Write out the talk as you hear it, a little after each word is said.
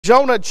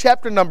Jonah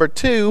chapter number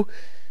 2.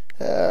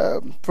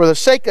 For the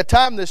sake of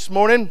time this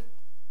morning,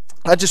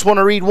 I just want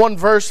to read one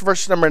verse,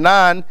 verse number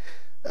 9,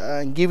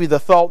 and give you the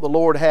thought the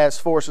Lord has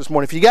for us this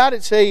morning. If you got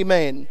it, say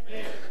amen.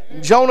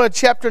 Amen. Jonah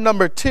chapter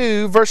number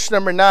 2, verse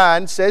number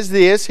 9 says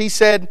this. He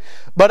said,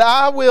 "But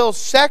I will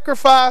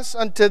sacrifice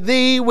unto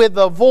thee with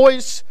the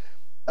voice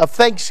of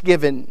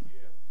thanksgiving.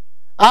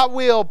 I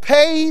will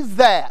pay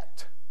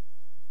that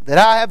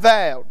I have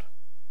vowed."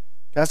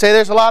 Can I say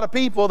there's a lot of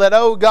people that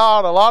owe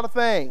God a lot of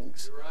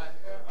things.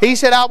 He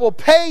said, I will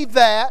pay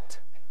that.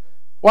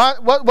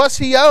 What's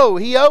he owe?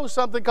 He owes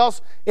something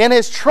because in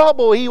his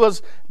trouble he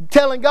was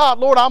telling God,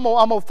 Lord, I'm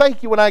going to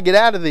thank you when I get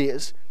out of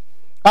this.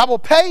 I will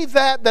pay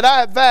that I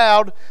have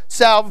vowed.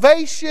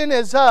 Salvation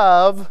is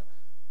of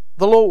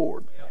the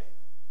Lord.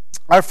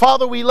 Our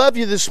Father, we love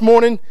you this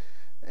morning.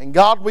 And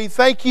God, we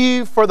thank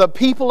you for the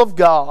people of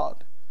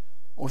God.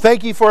 We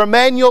thank you for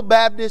Immanuel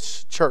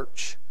Baptist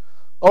Church.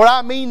 Lord,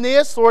 I mean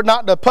this, Lord,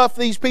 not to puff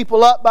these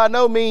people up by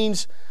no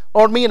means.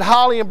 Lord, me and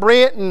Holly and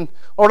Brent and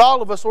Lord,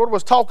 all of us, Lord,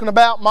 was talking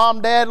about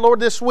Mom, Dad, Lord,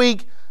 this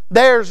week.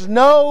 There's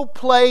no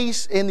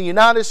place in the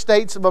United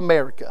States of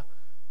America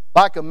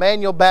like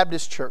Immanuel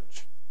Baptist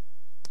Church.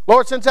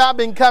 Lord, since I've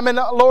been coming,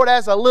 Lord,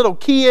 as a little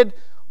kid,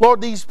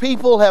 Lord, these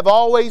people have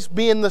always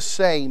been the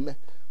same.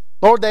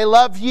 Lord, they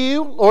love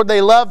you. Lord,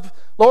 they love,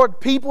 Lord,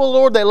 people.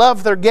 Lord, they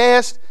love their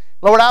guests.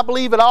 Lord, I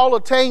believe it all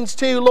attains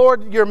to,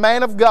 Lord, your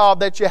man of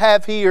God that you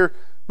have here,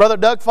 Brother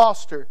Doug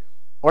Foster.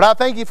 Lord, I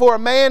thank you for a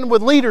man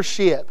with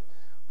leadership.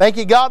 Thank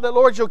you, God, that,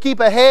 Lord, you'll keep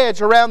a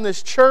hedge around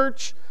this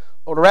church,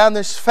 Lord, around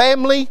this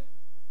family.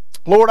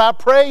 Lord, I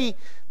pray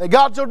that,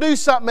 God, you'll do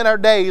something in our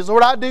days.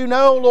 Lord, I do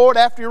know, Lord,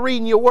 after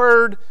reading your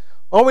word,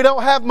 Lord, we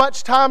don't have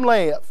much time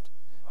left.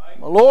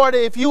 Well, Lord,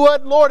 if you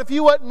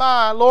wouldn't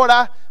mind, Lord,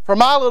 for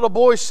my little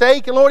boy's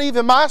sake, and Lord,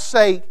 even my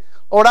sake,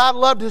 Lord, I'd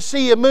love to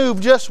see you move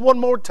just one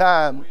more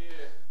time.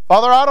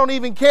 Father, I don't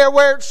even care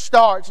where it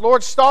starts.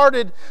 Lord,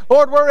 started,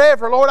 Lord,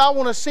 wherever. Lord, I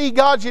want to see,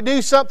 God, you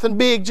do something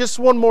big just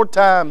one more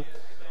time.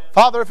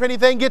 Father, if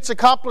anything gets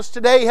accomplished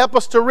today, help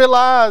us to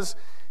realize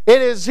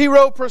it is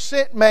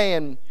 0%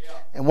 man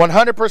and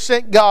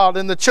 100% God.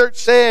 And the church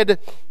said,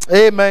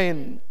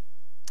 amen.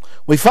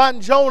 We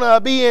find Jonah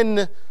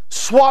being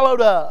swallowed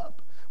up.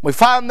 We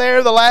find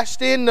there the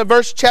last end of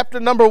verse chapter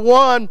number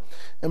 1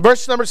 and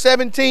verse number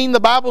 17, the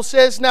Bible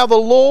says, "Now the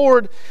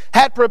Lord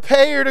had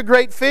prepared a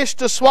great fish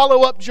to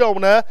swallow up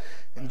Jonah,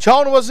 and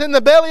Jonah was in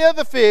the belly of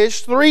the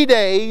fish 3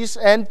 days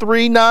and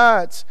 3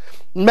 nights."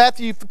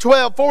 Matthew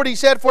 12:40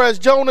 said, "For as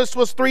Jonas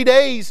was 3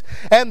 days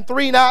and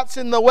 3 nights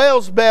in the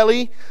whale's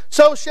belly,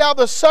 so shall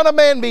the Son of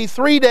Man be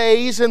 3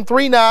 days and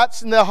 3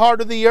 nights in the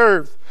heart of the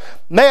earth."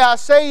 May I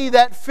say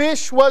that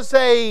fish was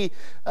a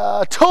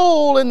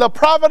tool in the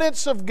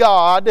providence of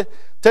God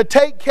to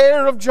take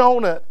care of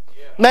Jonah.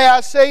 May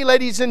I say,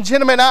 ladies and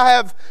gentlemen, I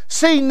have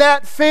seen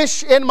that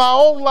fish in my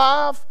own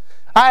life.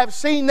 I have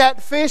seen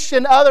that fish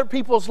in other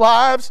people's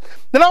lives.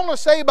 Then I want to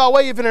say, by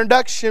way of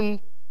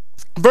introduction,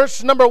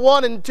 verse number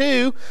 1 and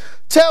 2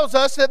 tells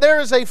us that there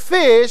is a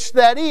fish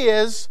that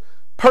is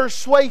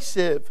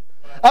persuasive.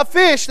 A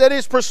fish that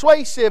is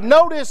persuasive.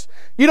 Notice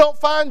you don't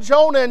find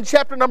Jonah in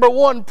chapter number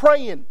 1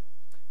 praying.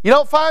 You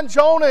don't find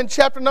Jonah in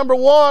chapter number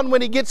 1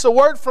 when he gets a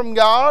word from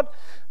God.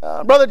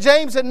 Brother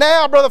James said,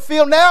 now, Brother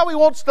Phil, now he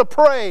wants to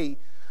pray.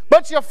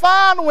 But you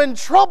find when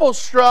trouble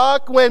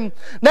struck, when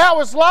now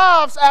his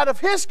life's out of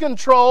his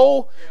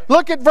control,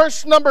 look at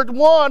verse number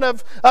 1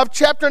 of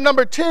chapter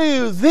number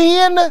 2.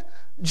 Then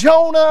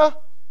Jonah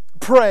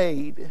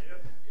prayed.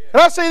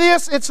 And I say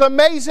this, it's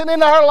amazing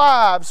in our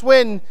lives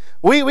when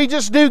we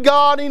just do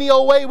God any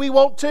old way we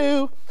want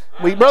to.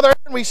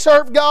 We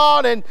serve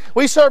God, and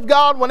we serve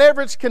God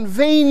whenever it's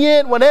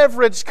convenient,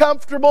 whenever it's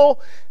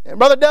comfortable. And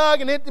Brother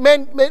Doug,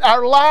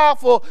 our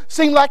life will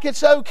seem like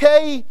it's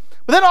okay.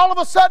 But then all of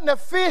a sudden a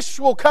fish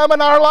will come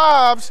in our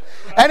lives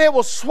and it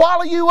will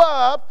swallow you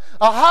up.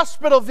 A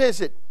hospital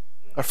visit,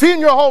 a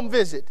funeral home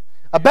visit,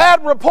 a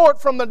bad report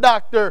from the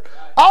doctor.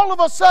 All of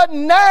a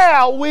sudden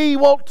now we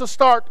want to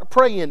start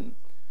praying.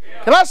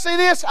 Can I say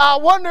this? I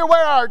wonder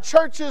where our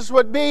churches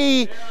would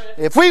be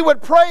if we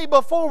would pray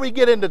before we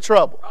get into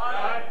trouble.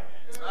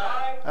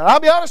 And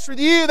I'll be honest with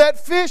you, that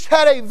fish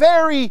had a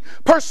very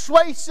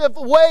persuasive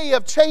way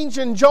of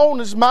changing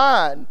Jonah's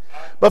mind.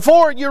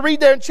 Before you read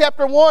there in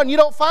chapter 1, you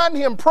don't find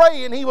him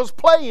praying, he was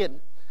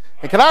playing.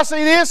 And can I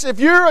say this? If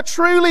you're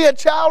truly a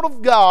child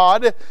of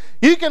God,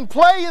 you can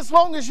play as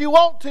long as you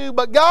want to,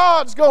 but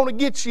God's going to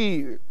get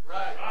you.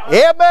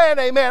 Amen,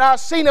 amen. I've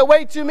seen it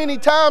way too many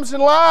times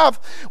in life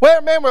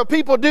where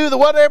people do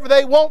whatever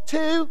they want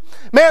to.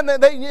 Man,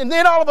 and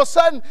then all of a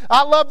sudden,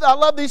 I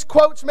love these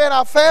quotes. Man,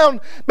 I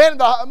found,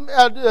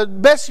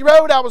 Bessie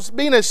Road, I was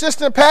being an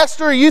assistant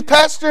pastor, a youth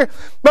pastor.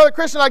 Brother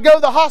Christian, I go to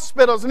the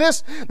hospitals,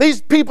 and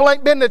these people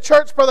ain't been to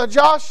church, Brother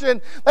Josh,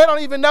 and they don't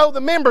even know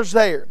the members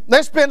there.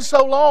 It's been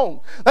so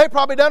long. They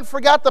probably done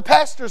forgot the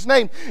pastor's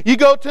name. You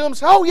go to them and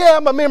say, oh yeah,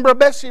 I'm a member of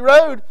Bessie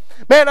Road.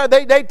 Man,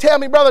 they tell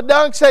me, Brother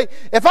Doug, say,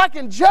 if I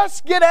can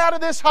just get out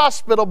of this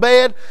hospital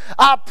bed,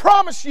 I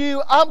promise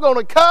you I'm going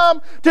to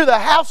come to the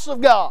house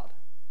of God.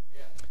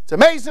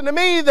 It's amazing to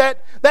me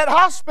that that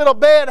hospital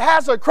bed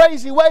has a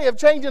crazy way of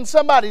changing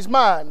somebody's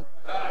mind.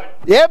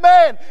 Yeah,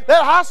 man.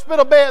 That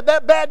hospital bed,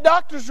 that bad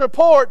doctor's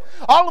report,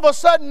 all of a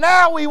sudden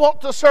now we want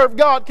to serve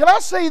God. Can I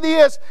say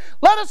this?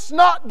 Let us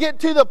not get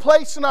to the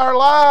place in our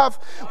life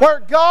where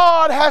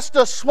God has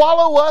to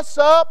swallow us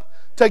up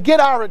to get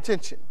our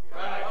attention.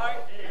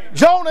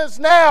 Jonah's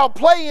now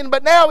playing,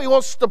 but now he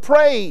wants to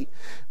pray.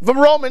 From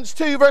Romans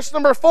 2, verse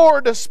number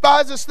 4,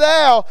 despisest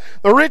thou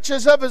the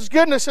riches of his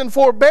goodness and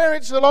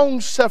forbearance and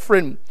long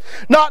suffering,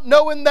 not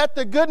knowing that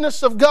the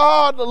goodness of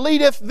God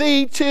leadeth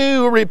thee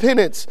to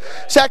repentance.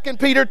 2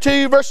 Peter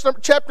 2,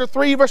 chapter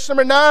 3, verse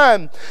number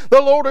 9,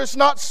 the Lord is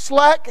not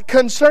slack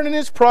concerning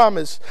his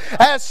promise,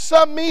 as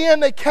some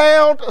men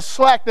account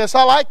slackness.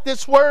 I like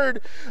this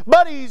word,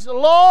 but he's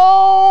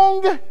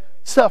long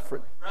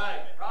suffering.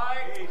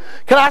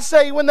 Can I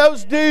say, when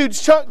those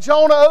dudes chucked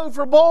Jonah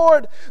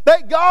overboard,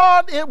 that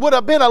God, it would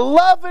have been a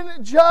loving,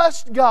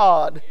 just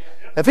God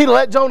if he'd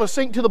let Jonah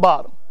sink to the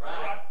bottom.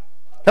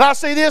 Can I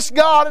say this?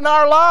 God in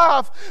our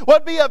life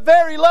would be a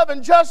very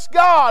loving, just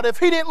God if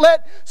he didn't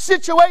let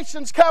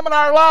situations come in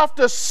our life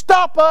to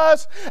stop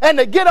us and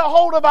to get a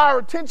hold of our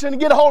attention and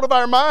get a hold of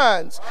our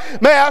minds.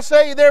 May I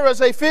say, there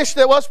was a fish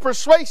that was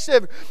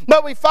persuasive,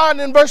 but we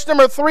find in verse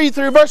number 3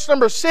 through verse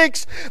number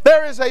 6,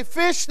 there is a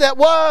fish that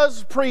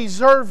was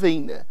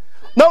preserving.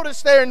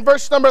 Notice there in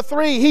verse number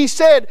 3, he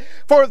said,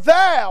 for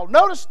thou,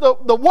 notice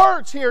the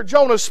words here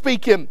Jonah's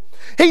speaking.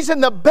 He's in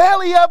the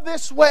belly of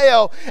this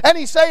whale, and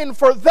he's saying,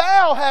 for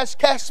thou hast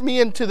cast me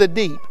into the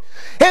deep.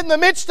 In the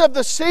midst of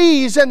the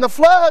seas and the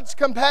floods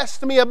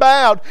compassed me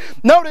about.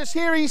 Notice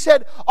here he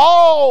said,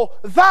 all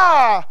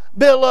thy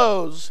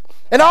billows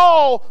and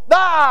all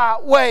thy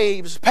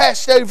waves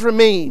passed over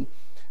me.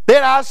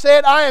 Then I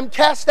said, I am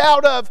cast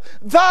out of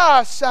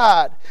thy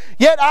sight,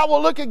 yet I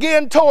will look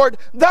again toward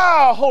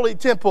thy holy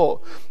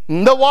temple.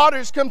 The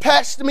waters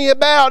compassed me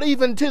about,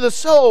 even to the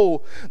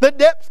soul. The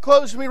depth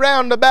closed me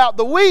round about.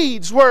 The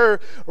weeds were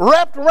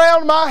wrapped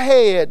around my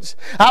heads.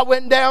 I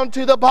went down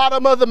to the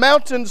bottom of the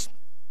mountains.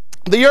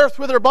 The earth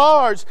with her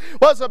bars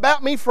was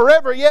about me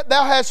forever, yet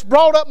thou hast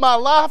brought up my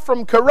life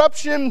from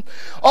corruption,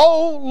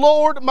 O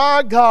Lord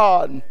my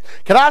God.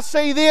 Can I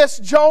say this?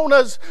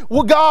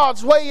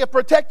 God's way of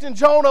protecting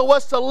Jonah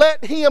was to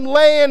let him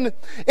land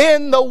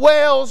in the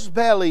whale's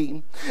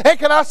belly. And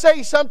can I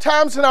say,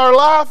 sometimes in our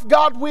life,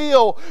 God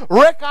will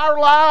wreck our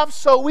lives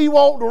so we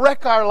won't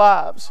wreck our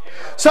lives.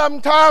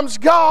 Sometimes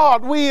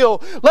God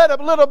will let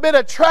a little bit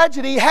of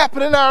tragedy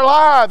happen in our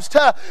lives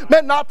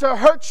not to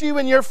hurt you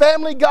and your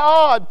family.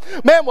 God,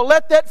 man, will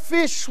let that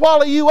fish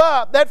swallow you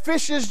up. That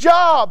fish's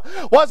job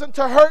wasn't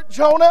to hurt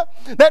Jonah.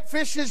 That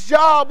fish's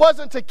job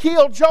wasn't to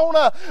kill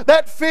Jonah.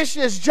 That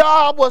fish's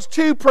job was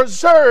to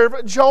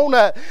preserve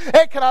Jonah.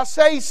 And can I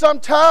say,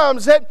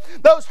 sometimes that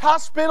those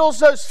hospitals,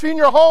 those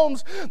funeral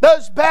homes,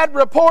 those bad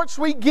reports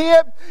we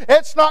get,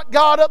 it's not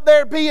God up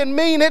there being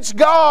mean. It's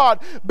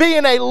God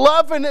being a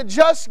loving,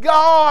 just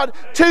God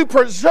to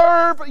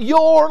preserve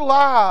your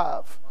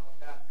life.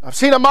 I've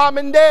seen a mom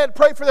and dad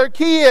pray for their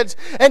kids,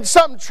 and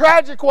something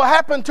tragic will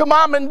happen to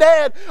mom and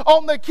dad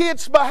on the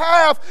kids'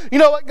 behalf. You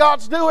know what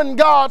God's doing?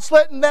 God's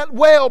letting that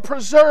well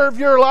preserve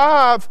your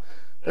life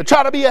to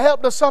try to be a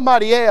help to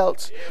somebody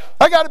else.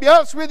 I got to be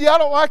honest with you, I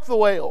don't like the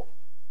well.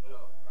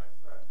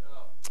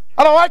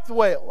 I don't like the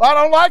well. I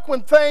don't like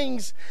when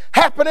things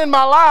happen in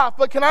my life.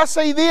 But can I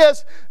say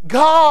this?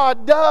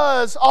 God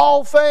does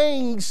all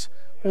things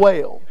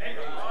well.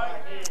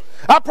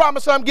 I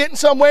promise I'm getting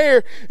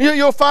somewhere.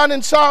 You'll find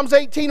in Psalms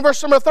 18,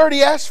 verse number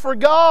 30, as for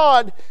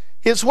God,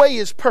 his way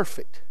is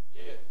perfect.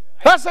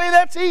 I say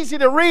that's easy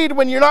to read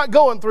when you're not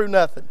going through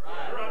nothing.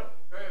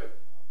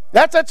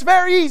 That's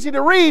very easy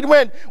to read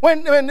when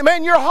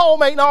man, your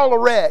home ain't all a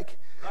wreck.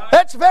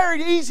 That's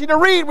very easy to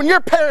read when your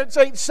parents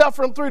ain't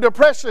suffering through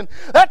depression.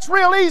 That's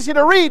real easy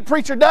to read,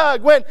 Preacher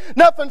Doug, when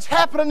nothing's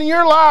happening in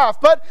your life.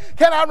 But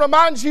can I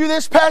remind you,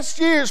 this past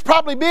year has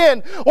probably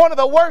been one of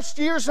the worst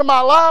years of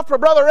my life. For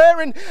Brother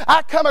Aaron,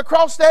 I come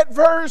across that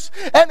verse,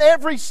 and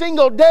every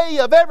single day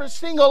of every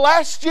single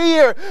last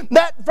year,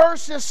 that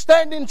verse is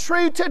standing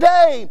true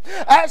today.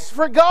 As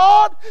for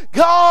God,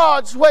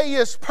 God's way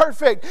is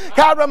perfect.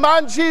 Can I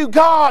remind you,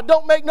 God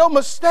don't make no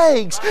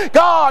mistakes.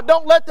 God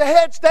don't let the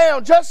heads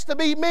down just to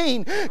be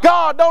mean.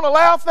 God don't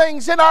allow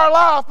things in our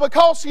life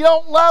because He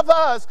don't love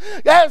us.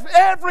 As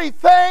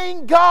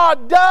everything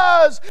God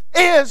does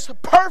is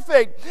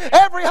perfect.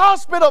 Every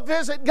hospital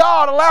visit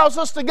God allows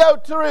us to go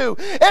through,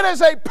 it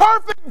is a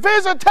perfect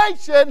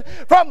visitation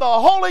from the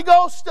Holy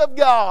Ghost of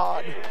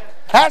God.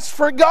 As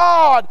for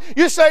God,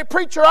 you say,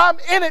 preacher, I'm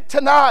in it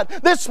tonight,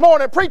 this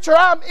morning. Preacher,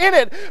 I'm in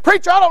it.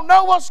 Preacher, I don't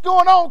know what's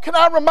going on. Can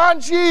I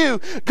remind you,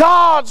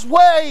 God's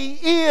way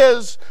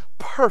is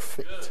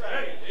perfect.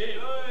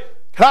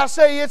 Can I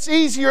say it's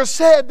easier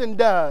said than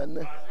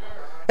done?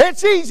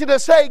 It's easy to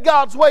say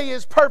God's way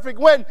is perfect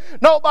when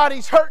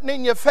nobody's hurting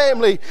in your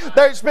family.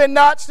 There's been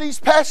nights these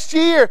past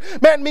year,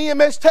 man, me and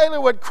Miss Taylor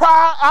would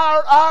cry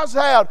our eyes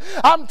out.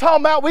 I'm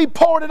talking about we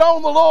poured it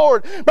on the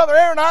Lord. Brother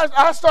Aaron,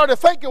 I started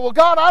thinking, well,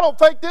 God, I don't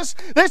think this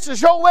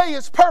is your way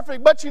is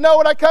perfect. But you know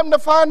what I come to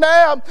find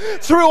out?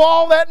 Through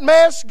all that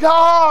mess,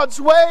 God's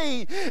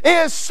way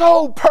is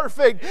so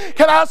perfect.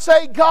 Can I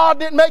say God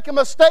didn't make a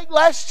mistake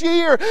last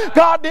year?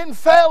 God didn't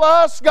fail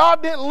us.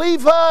 God didn't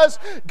leave us.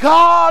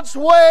 God's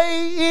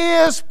way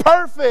is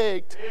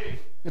perfect.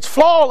 It's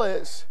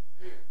flawless.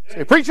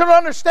 Say, preacher, I don't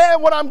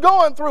understand what I'm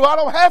going through. I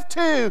don't have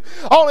to.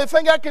 Only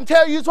thing I can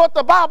tell you is what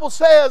the Bible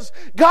says.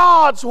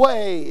 God's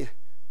way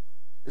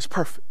is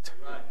perfect.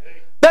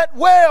 That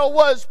well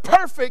was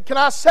perfect. Can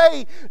I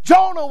say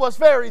Jonah was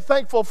very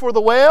thankful for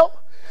the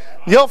well?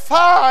 You'll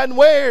find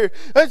where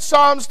in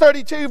Psalms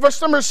 32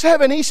 verse number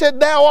 7 he said,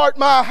 Thou art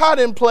my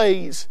hiding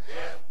place.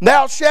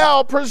 Thou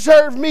shalt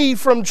preserve me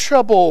from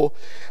trouble.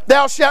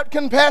 Thou shalt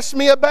compass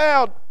me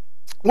about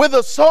with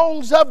the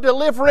songs of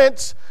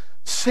deliverance,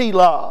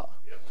 Selah.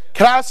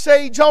 Can I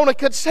say, Jonah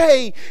could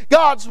say,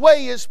 God's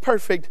way is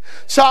perfect.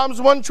 Psalms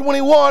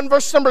 121,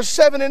 verse number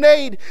 7 and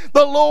 8,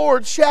 the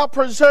Lord shall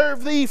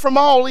preserve thee from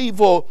all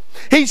evil.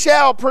 He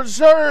shall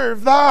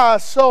preserve thy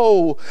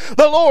soul.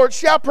 The Lord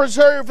shall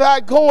preserve thy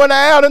going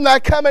out and thy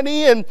coming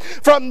in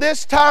from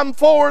this time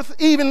forth,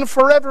 even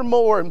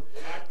forevermore.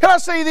 Can I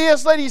say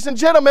this, ladies and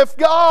gentlemen? If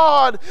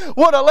God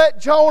would have let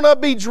Jonah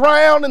be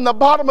drowned in the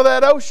bottom of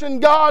that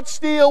ocean, God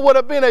still would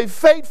have been a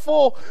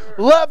faithful,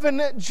 loving,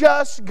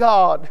 just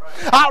God.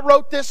 I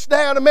wrote this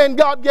down, and man,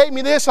 God gave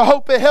me this. I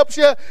hope it helps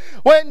you.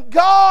 When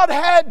God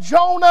had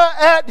Jonah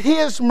at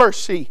His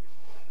mercy,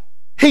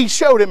 He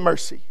showed him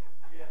mercy.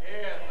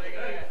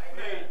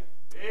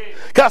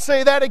 Can I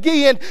say that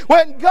again?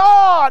 When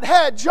God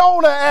had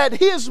Jonah at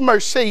His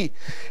mercy,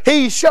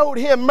 He showed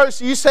him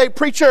mercy. You say,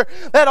 preacher,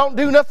 that don't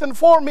do nothing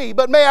for me.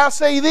 But may I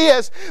say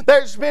this,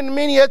 there's been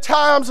many a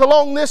times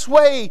along this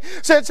way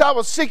since I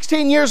was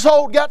 16 years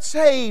old, got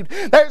saved.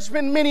 There's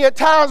been many a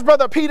times,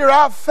 Brother Peter,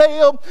 I've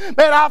failed.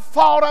 Man, I've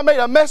fought. I made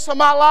a mess of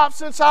my life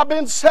since I've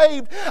been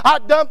saved.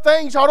 I've done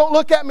things. Y'all don't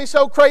look at me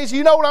so crazy.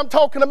 You know what I'm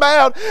talking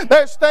about.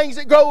 There's things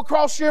that go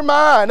across your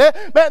mind.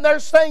 Man,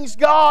 there's things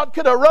God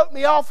could have wrote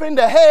me off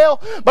into hell.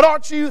 But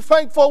aren't you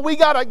thankful we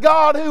got a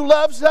God who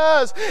loves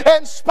us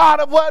in spite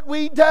of what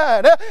we've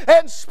done,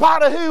 in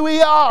spite of who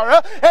we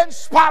are, in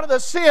spite of the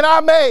sin I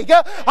make?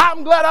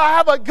 I'm glad I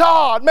have a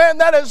God, man,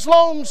 that is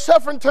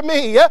long-suffering to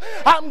me.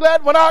 I'm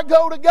glad when I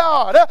go to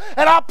God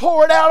and I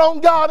pour it out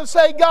on God and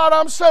say, God,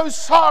 I'm so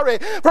sorry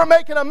for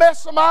making a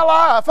mess of my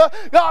life.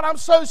 God, I'm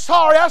so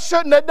sorry. I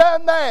shouldn't have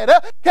done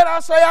that. Can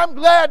I say I'm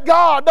glad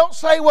God don't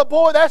say, well,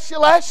 boy, that's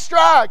your last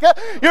strike.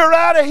 You're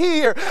out of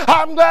here.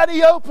 I'm glad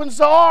He opens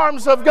the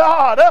arms of God.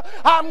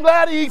 I'm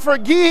glad He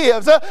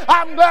forgives.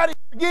 I'm glad He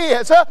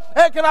forgives.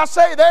 And can I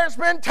say there's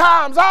been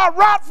times I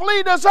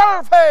rightfully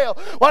deserve hell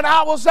when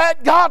I was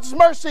at God's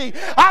mercy.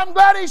 I'm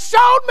glad He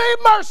showed me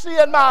mercy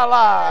in my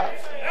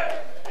life.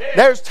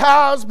 There's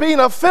times being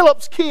a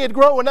Phillips kid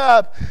growing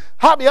up,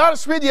 I'll be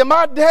honest with you,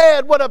 my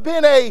dad would have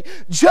been a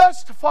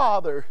just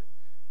father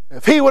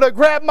if he would have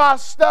grabbed my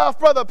stuff,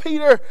 Brother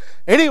Peter,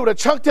 and he would have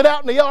chunked it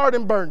out in the yard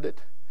and burned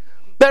it.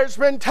 There's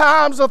been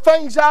times of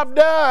things I've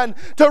done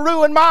to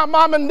ruin my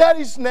mom and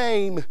daddy's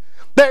name.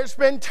 There's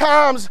been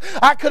times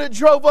I could have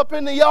drove up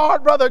in the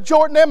yard, Brother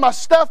Jordan, and my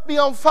stuff be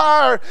on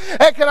fire.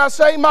 And can I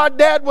say my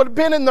dad would have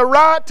been in the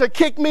right to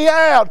kick me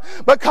out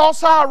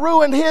because I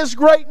ruined his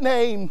great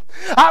name.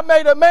 I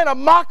made a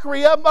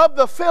mockery of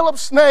the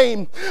Phillips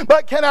name.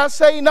 But can I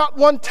say not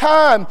one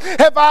time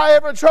have I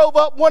ever drove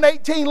up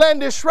 118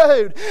 Landis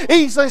Road,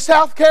 Easley,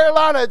 South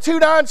Carolina,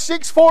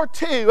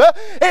 29642.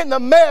 In the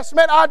mess,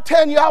 man, I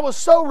tell you, I was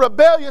so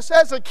rebellious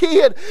as a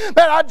kid.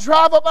 Man, I'd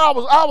drive up,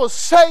 I was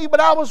saved, but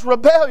I was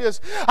rebellious.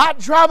 I'd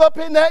drive up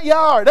in that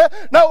yard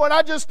knowing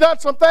I just done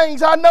some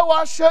things I know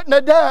I shouldn't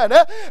have done.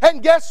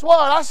 And guess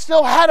what? I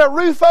still had a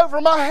roof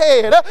over my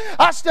head.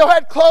 I still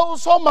had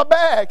clothes on my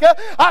back.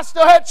 I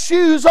still had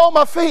shoes on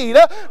my feet.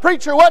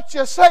 Preacher, what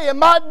you saying?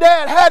 My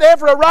dad had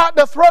every right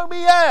to throw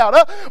me out.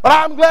 But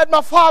I'm glad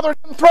my father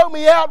didn't throw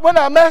me out when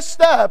I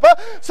messed up.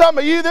 Some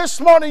of you this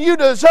morning, you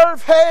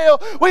deserve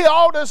hell. We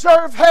all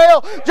deserve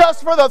hell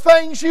just for the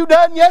things you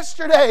done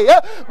yesterday.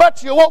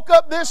 But you woke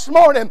up this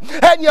morning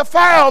and you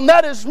found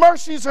that His mercies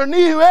are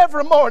new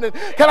every morning.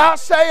 Can I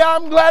say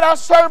I'm glad I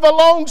serve a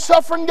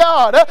long-suffering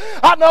God?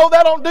 I know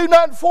that don't do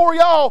nothing for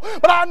y'all,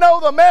 but I know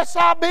the mess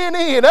I've been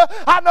in.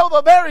 I know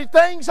the very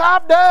things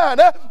I've done.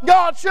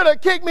 God should have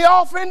kicked me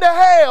off into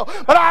hell,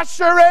 but I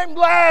sure am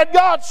glad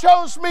God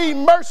shows me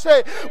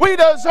mercy. We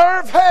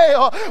deserve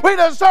hell. We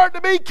deserve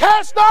to be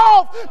cast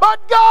off,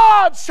 but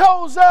God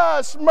shows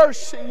us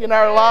mercy in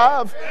our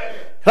life.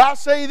 And I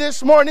say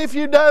this morning, if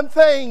you've done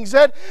things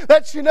that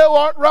you know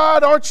aren't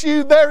right, aren't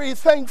you very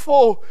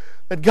thankful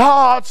that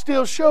God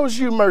still shows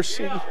you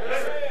mercy?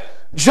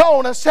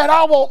 Jonah said,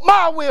 I want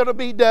my will to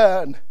be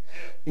done.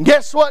 And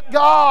guess what?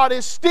 God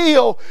is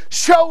still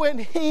showing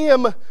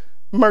him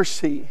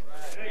mercy.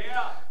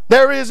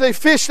 There is a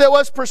fish that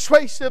was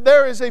persuasive.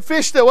 There is a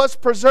fish that was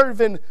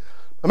preserving.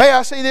 May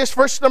I say this,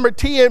 verse number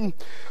 10.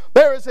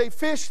 There is a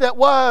fish that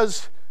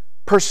was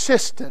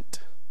persistent.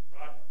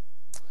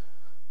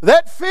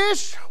 That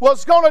fish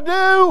was going to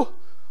do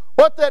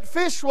what that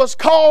fish was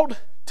called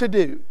to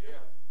do.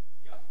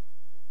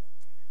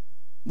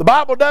 The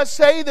Bible does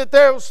say that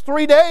there was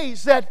 3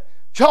 days that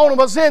Jonah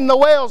was in the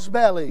whale's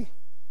belly.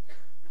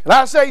 Can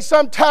I say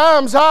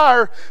sometimes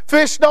our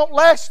fish don't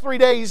last 3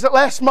 days, it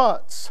lasts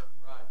months.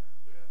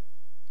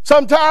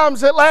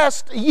 Sometimes it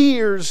lasts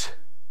years.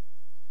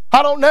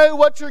 I don't know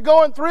what you're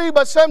going through,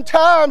 but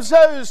sometimes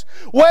those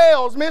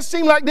whales, man, it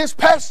seemed like this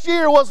past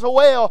year was a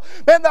whale.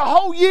 Man, the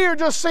whole year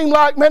just seemed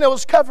like, man, it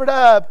was covered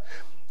up.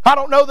 I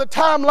don't know the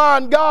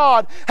timeline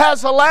God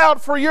has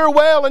allowed for your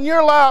whale in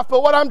your life,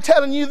 but what I'm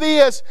telling you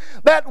this,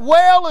 that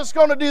whale is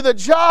going to do the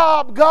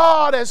job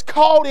God has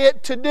called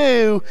it to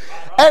do,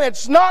 and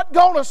it's not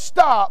going to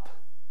stop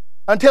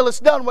until it's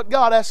done what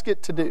God asked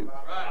it to do.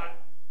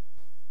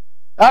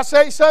 I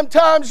say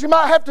sometimes you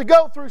might have to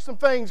go through some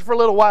things for a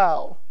little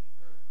while.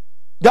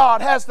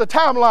 God has the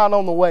timeline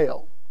on the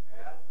whale.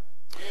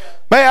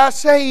 May I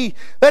say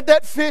that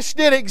that fish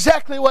did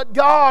exactly what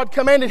God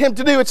commanded him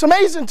to do. It's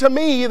amazing to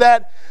me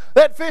that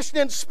that fish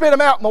didn't spit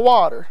him out in the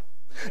water.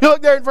 You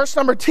look there in verse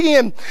number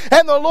 10.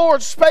 And the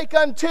Lord spake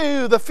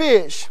unto the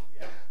fish.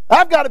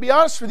 I've got to be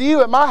honest with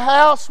you, at my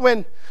house,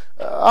 when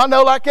I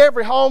know like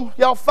every home,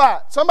 y'all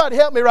fight. Somebody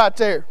help me right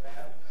there.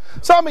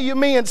 Some of you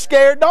men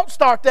scared, don't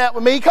start that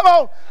with me. Come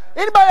on.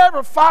 Anybody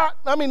ever fight?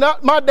 I mean,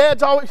 my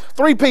dad's always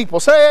 3 people.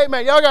 Say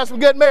amen. Y'all got some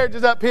good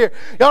marriages up here.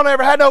 Y'all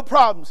never had no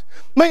problems.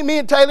 Me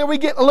and Taylor, we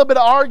get in a little bit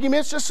of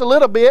arguments, just a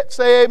little bit.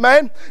 Say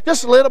amen.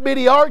 Just a little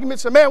bitty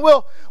arguments. And we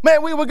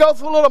will go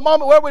through a little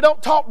moment where we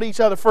don't talk to each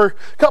other for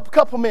a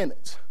couple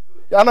minutes.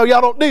 I know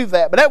y'all don't do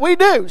that, but that we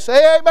do.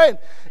 Say amen.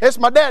 It's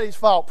my daddy's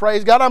fault.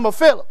 Praise God. I'm a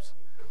Phillips.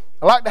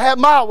 I like to have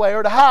my way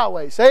or the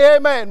highway. Say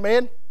amen,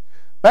 man.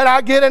 Man,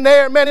 I get in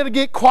there, man, it'll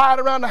get quiet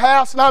around the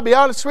house, and I'll be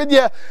honest with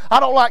you, I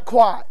don't like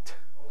quiet.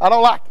 I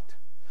don't like it.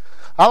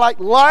 I like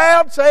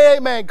loud, say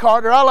amen,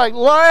 Carter. I like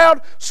loud,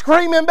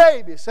 screaming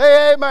babies.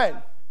 Say amen.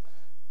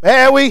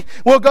 Man,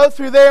 we'll go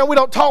through there, and we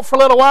don't talk for a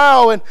little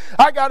while, and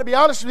I got to be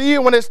honest with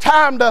you, when it's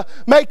time to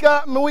make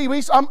up, and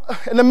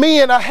and the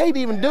men, I hate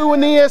even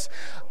doing this,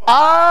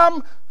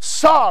 I'm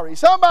sorry.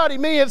 Somebody,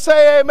 men,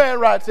 say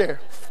amen right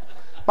there.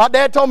 My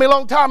dad told me a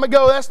long time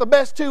ago, that's the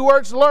best 2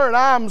 words to learn.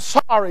 I'm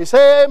sorry.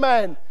 Say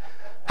amen.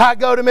 I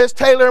go to Miss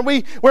Taylor, and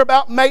we're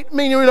about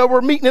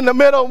we're meeting in the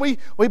middle, and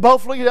we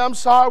both look at I'm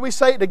sorry. We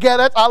say it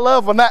together. I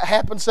love when that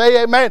happens.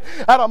 Say amen.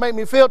 That don't make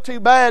me feel too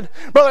bad.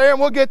 Brother Aaron,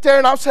 we'll get there,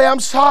 and I'll say I'm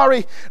sorry.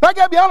 And I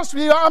got to be honest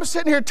with you, I'm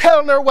sitting here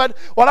telling her what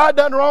I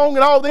done wrong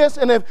and all this,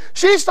 and if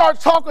she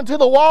starts talking to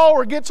the wall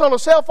or gets on a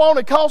cell phone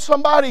and calls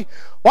somebody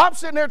while I'm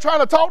sitting there trying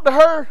to talk to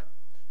her,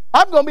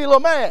 I'm going to be a little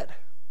mad.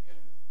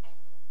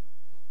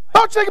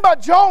 Don't think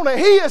about Jonah.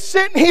 He is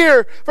sitting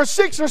here for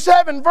 6 or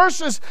 7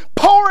 verses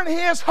pouring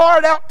his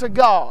heart out to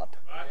God.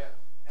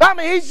 I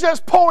mean, he's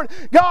just pouring,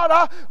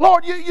 God,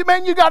 Lord,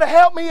 you got to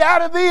help me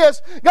out of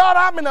this. God,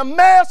 I'm in a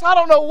mess. I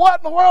don't know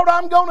what in the world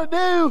I'm going to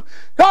do.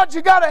 God,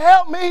 you got to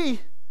help me.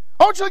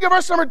 I want you to look at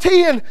verse number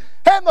 10.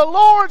 And the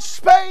Lord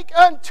spake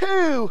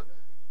unto.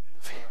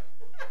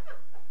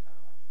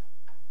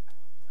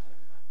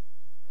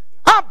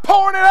 I'm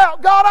pouring it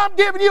out. God, I'm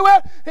giving you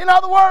out. In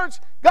other words,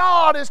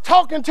 God is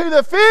talking to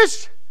the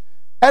fish,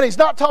 and He's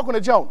not talking to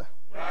Jonah.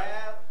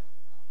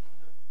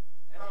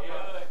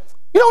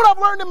 You know what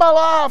I've learned in my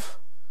life?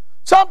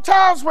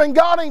 Sometimes when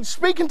God ain't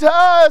speaking to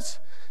us,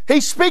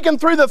 He's speaking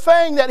through the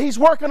thing that He's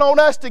working on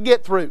us to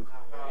get through.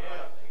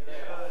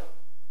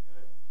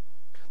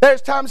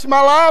 There's times in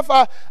my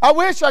life I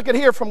wish I could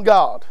hear from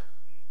God.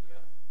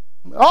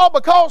 All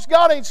because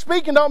God ain't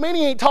speaking don't mean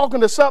He ain't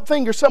talking to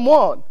something or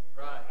someone.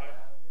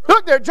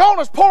 Look there,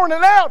 Jonah's pouring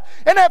it out,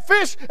 and that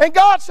fish, and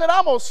God said,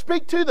 I'm going to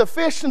speak to the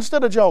fish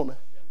instead of Jonah.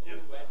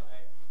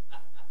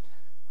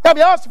 I'll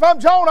be honest, if I'm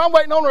Jonah, I'm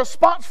waiting on a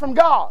response from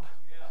God.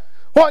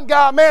 One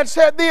guy, man,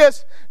 said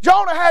this,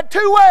 Jonah had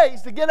 2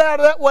 ways to get out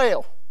of that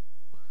whale.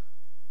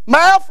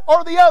 Mouth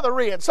or the other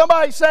end.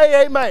 Somebody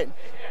say amen.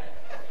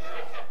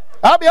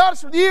 I'll be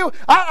honest with you,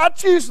 I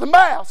choose the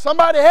mouth.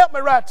 Somebody help me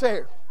right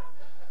there.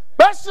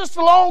 That's just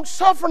the long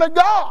suffering of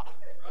God.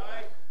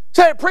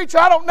 Say, preacher,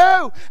 I don't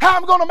know how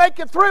I'm going to make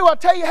it through. I'll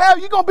tell you how,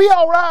 you're going to be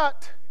all right.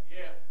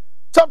 Yeah.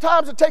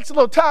 Sometimes it takes a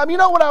little time. You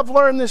know what I've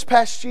learned this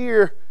past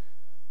year?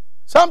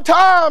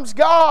 Sometimes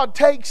God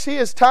takes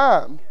His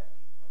time.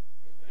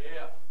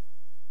 Yeah.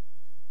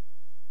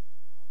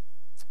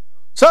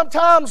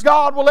 Sometimes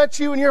God will let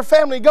you and your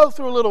family go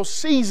through little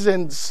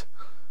seasons.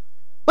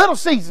 Little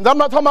seasons. I'm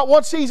not talking about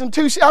 1 season,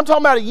 2 seasons. I'm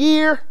talking about a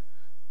year,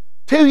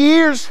 2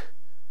 years.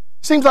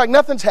 Seems like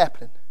nothing's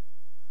happening.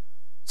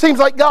 Seems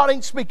like God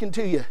ain't speaking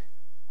to you.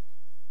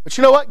 But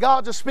you know what?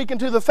 God's just speaking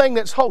to the thing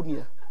that's holding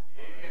you.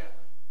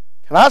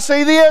 Can I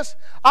say this?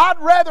 I'd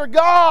rather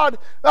God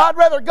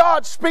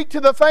speak to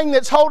the thing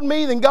that's holding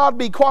me than God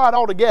be quiet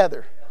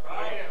altogether.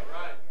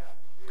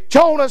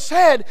 Jonah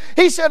said,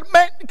 he said,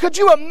 man, could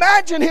you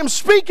imagine him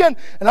speaking?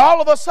 And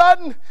all of a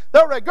sudden,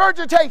 the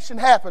regurgitation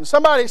happens.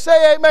 Somebody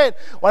say amen.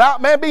 Well,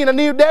 man, being a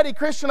new daddy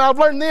Christian, I've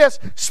learned this.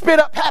 Spit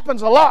up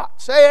happens a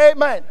lot. Say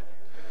amen.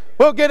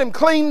 We'll get him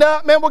cleaned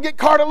up. Man, we'll get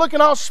Carter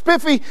looking all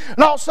spiffy. And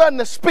all of a sudden,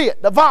 the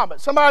spit, the vomit.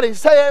 Somebody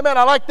say amen.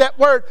 I like that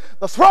word.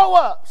 The throw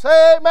up.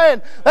 Say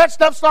amen. That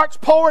stuff starts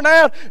pouring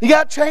out. You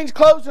got to change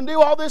clothes and do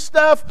all this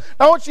stuff.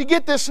 I want you to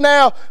get this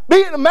now.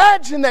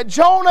 Imagine that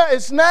Jonah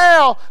is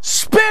now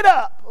spit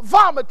up,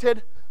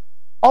 vomited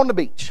on the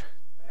beach.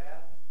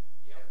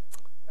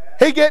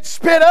 He gets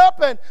spit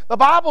up, and the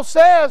Bible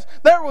says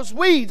there was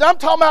weeds. I'm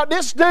talking about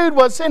this dude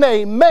was in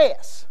a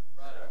mess.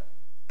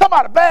 Talking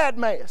about a bad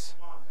mess.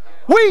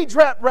 Weeds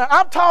wrapped around.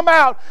 I'm talking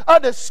about a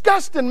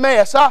disgusting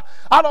mess. I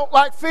don't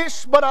like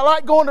fish, but I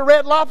like going to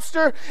Red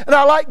Lobster, and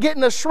I like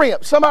getting a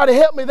shrimp. Somebody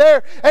help me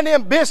there. And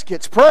them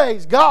biscuits,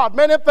 praise God.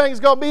 Man, them things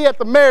going to be at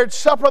the marriage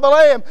supper of the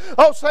Lamb.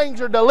 Those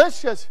things are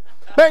delicious.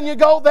 Man, you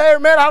go there,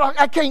 man,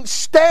 I can't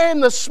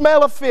stand the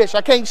smell of fish.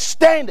 I can't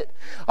stand it.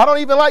 I don't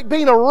even like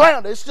being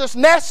around it. It's just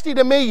nasty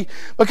to me.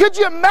 But could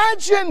you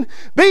imagine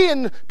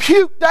being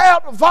puked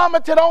out,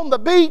 vomited on the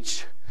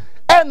beach,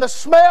 and the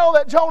smell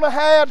that Jonah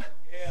had?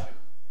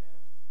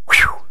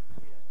 Whew.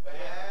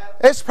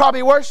 It's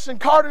probably worse than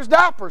Carter's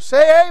diapers.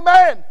 Say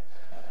amen.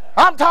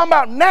 I'm talking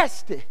about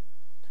nasty.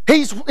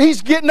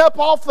 He's getting up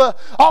off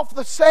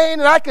the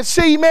sand, and I can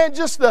see, man,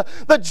 just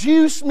the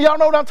juice. Y'all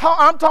know what I'm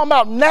talking. I'm talking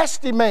about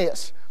nasty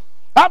mess.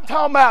 I'm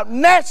talking about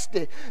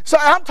nasty. So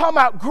I'm talking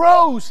about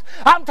gross.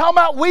 I'm talking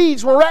about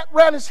weeds were wrapped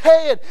around his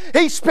head.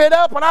 He spit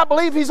up, and I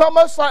believe he's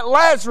almost like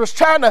Lazarus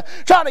trying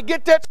to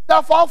get that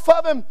stuff off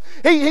of him.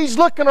 He's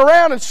looking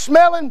around and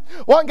smelling.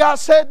 One guy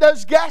said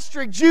those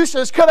gastric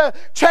juices could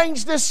have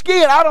changed his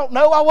skin. I don't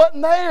know. I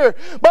wasn't there.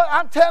 But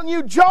I'm telling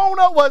you,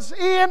 Jonah was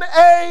in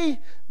a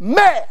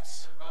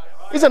mess.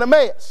 He's in a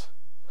mess.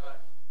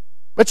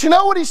 But you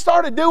know what he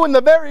started doing?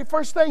 The very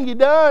first thing he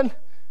done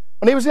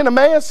when he was in a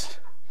mess?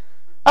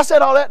 I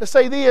said all that to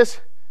say this.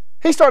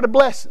 He started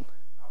blessing.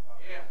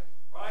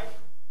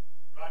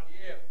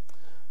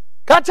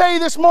 Can I tell you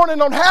this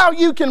morning on how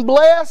you can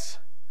bless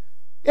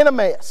in a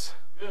mess?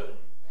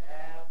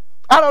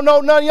 I don't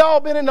know, none of y'all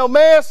been in no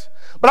mess,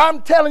 but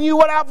I'm telling you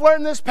what I've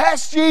learned this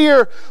past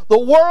year. The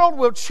world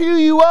will chew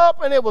you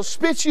up and it will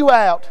spit you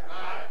out.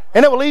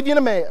 And it will leave you in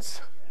a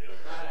mess.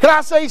 Can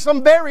I say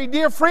some very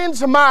dear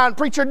friends of mine,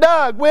 Preacher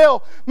Doug,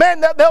 well, man,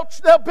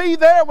 they'll be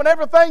there when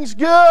everything's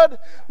good,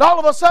 and all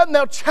of a sudden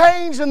they'll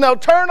change and they'll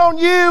turn on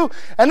you,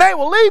 and they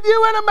will leave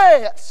you in a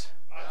mess.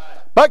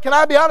 But can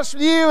I be honest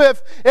with you,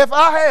 if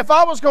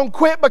I was going to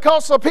quit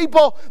because of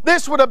people,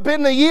 this would have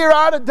been the year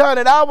I'd have done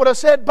it. I would have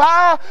said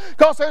bye,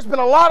 because there's been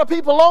a lot of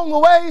people along the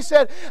way who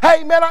said,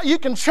 hey man, you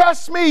can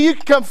trust me, you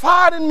can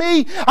confide in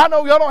me. I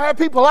know y'all don't have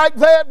people like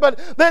that,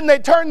 but then they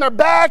turn their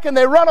back and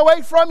they run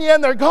away from you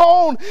and they're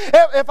gone.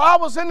 If I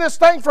was in this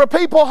thing for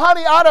people,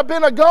 honey, I'd have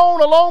been gone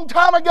a long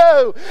time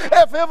ago.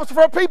 If it was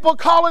for people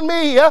calling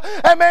me,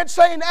 and man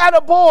saying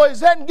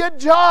attaboys and good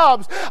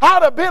jobs,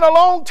 I'd have been a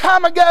long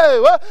time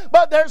ago.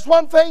 But there's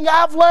one thing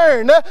I've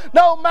learned,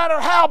 no matter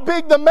how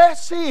big the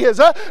mess is,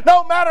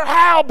 no matter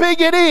how big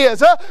it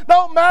is,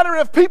 no matter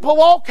if people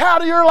walk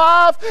out of your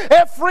life,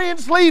 if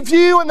friends leave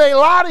you and they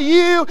lie to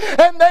you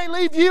and they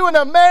leave you in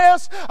a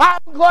mess,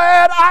 I'm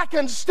glad I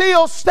can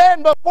still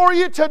stand before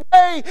you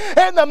today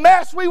in the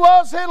mess we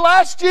was in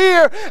last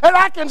year, and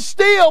I can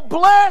still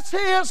bless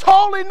His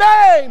holy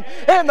name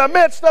in the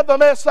midst of the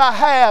mess I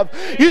have.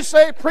 You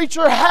say,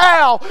 preacher,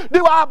 how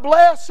do I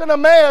bless in a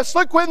mess?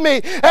 Look with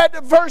me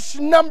at verse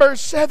number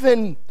 7.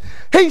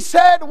 He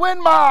said,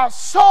 when my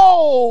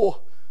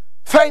soul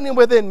fainted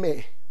within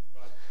me.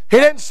 He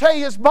didn't say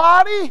his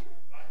body.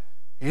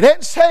 He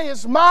didn't say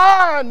his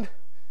mind.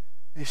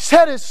 He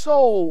said his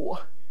soul.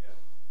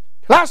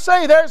 Can I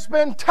say there's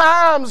been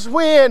times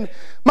when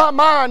my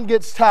mind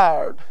gets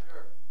tired?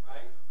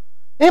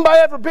 Anybody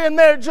ever been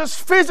there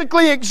just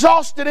physically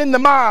exhausted in the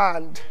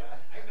mind?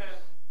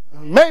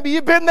 Maybe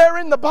you've been there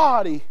in the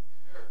body.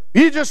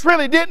 You just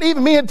really didn't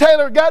even, me and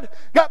Taylor got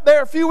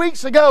there a few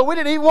weeks ago. We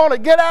didn't even want to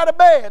get out of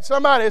bed.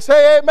 Somebody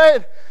say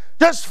amen.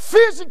 Just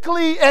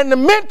physically and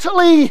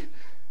mentally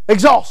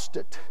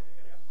exhausted.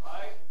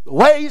 The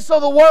ways of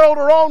the world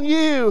are on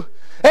you.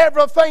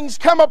 Everything's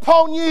come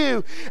upon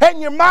you.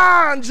 And your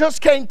mind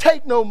just can't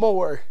take no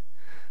more.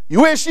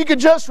 You wish you could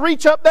just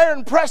reach up there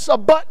and press a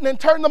button and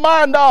turn the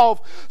mind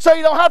off so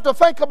you don't have to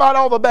think about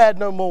all the bad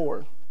no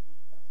more.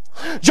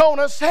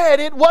 Jonah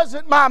said it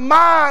wasn't my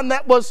mind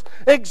that was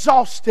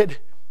exhausted.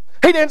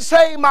 He didn't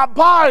say my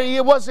body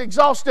was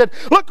exhausted.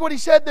 Look what he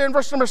said there in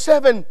verse number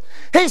 7.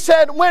 He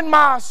said, when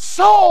my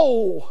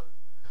soul,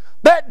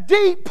 that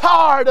deep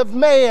part of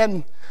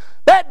man,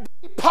 that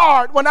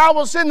part when I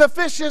was in the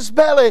fish's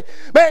belly.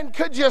 Man,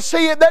 could you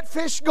see it? That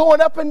fish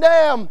going up and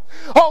down.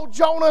 Oh,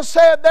 Jonah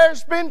said,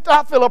 there's been,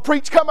 I feel a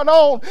preach coming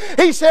on.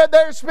 He said,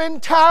 there's been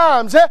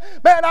times,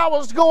 man, I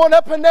was going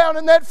up and down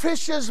in that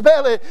fish's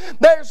belly.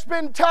 There's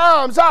been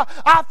times I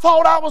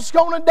thought I was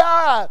going to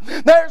die.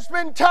 There's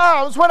been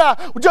times when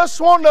I just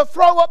wanted to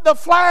throw up the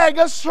flag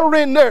of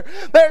surrender.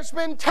 There's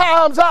been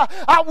times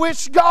I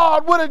wish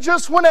God would have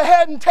just went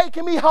ahead and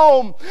taken me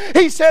home.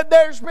 He said,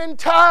 there's been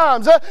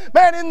times,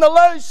 man, in the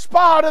low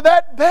spot of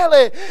that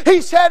belly.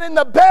 He said, in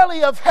the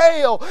belly of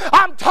hell.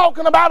 I'm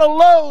talking about a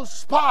low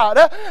spot.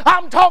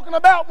 I'm talking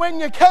about when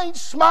you can't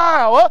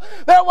smile.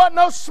 There wasn't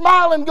no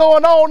smiling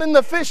going on in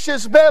the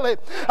fish's belly.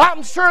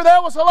 I'm sure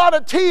there was a lot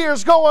of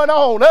tears going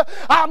on.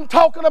 I'm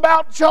talking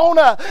about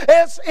Jonah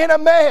is in a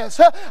mess.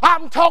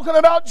 I'm talking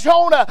about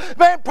Jonah,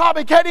 man,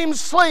 probably can't even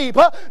sleep.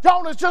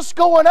 Jonah's just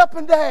going up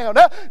and down.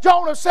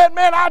 Jonah said,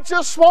 man, I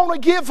just want to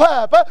give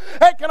up.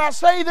 And can I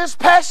say, this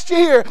past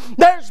year,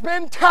 there's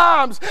been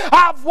times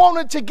I've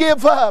wanted to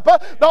give up.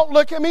 Don't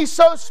look at me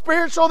so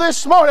spiritual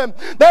this morning.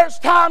 There's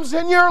times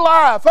in your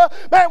life,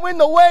 man, when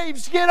the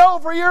waves get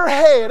over your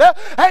head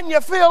and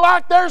you feel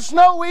like there's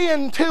no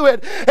end to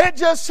it. It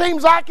just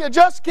seems like it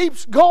just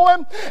keeps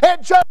going.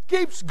 It just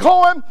keeps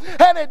going,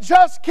 and it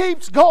just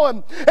keeps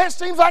going. It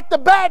seems like the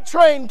bad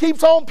train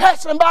keeps on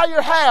passing by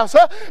your house.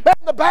 Man,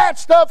 the bad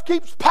stuff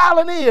keeps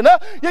piling in.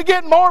 You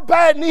get more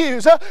bad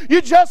news.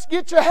 You just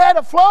get your head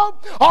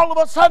afloat. All of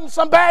a sudden,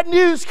 some bad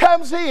news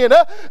comes in.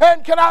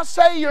 And can I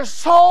say, your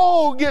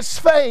soul gets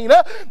faint.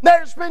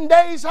 There's been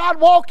days I'd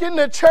walk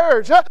into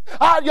church. Y'all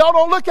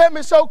don't look at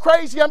me so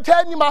crazy. I'm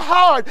telling you my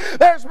heart.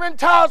 There's been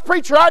times,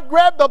 preacher, I'd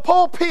grab the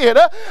pulpit.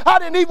 I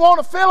didn't even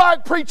want to feel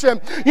like preaching.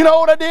 You know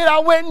what I did? I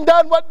went and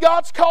done what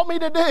God's called me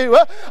to do.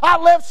 I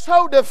left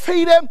so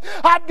defeated.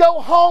 I'd go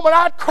home and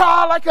I'd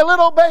cry like a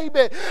little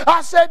baby.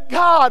 I said,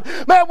 God,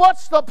 man,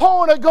 what's the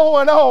point of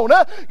going on?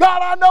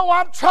 God, I know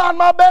I'm trying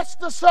my best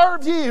to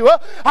serve you.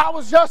 I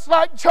was just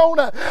like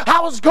Jonah.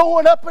 I was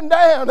going up and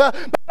down. But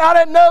I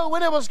didn't know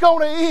when it was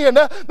going to end.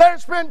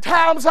 There's been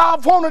times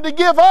I've wanted to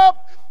give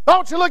up.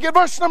 Don't you look at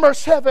verse number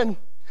 7.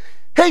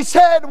 He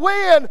said,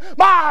 when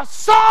my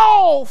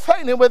soul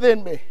fainted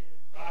within me.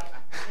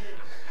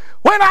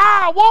 When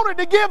I wanted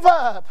to give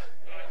up.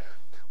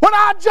 When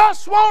I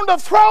just wanted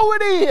to throw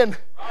it in.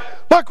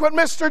 Look what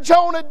Mr.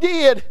 Jonah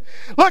did.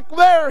 Look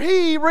there,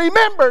 he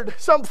remembered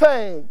some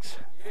things.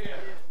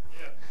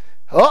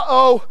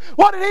 Uh-oh.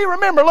 What did he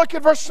remember? Look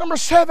at verse number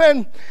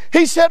 7.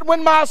 He said,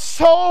 when my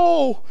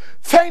soul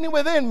fainted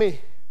within me,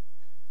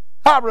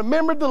 I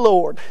remembered the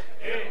Lord.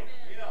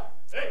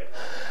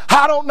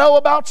 I don't know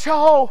about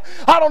y'all.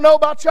 I don't know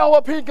about y'all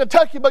up here in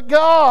Kentucky, but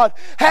God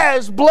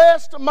has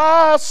blessed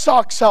my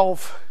socks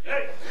off.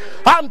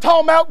 I'm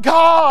talking about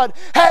God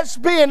has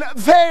been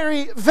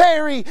very,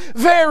 very,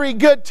 very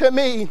good to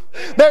me.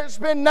 There's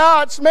been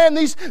nights, man,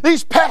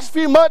 these past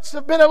few months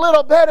have been a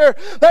little better.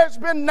 There's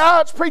been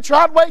nights, preacher,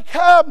 I'd wake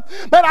up,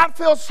 man, I'd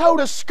feel so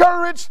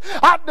discouraged.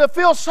 I'd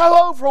feel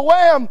so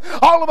overwhelmed.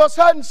 All of a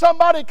sudden,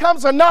 somebody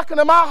comes and knocking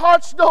at my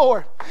heart's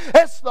door.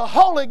 It's the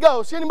Holy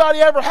Ghost. Anybody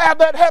ever have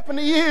that happen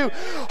to you?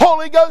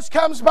 Holy Ghost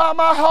comes by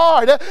my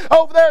heart.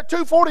 Over there at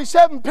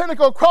 247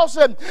 Pinnacle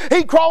Crossing,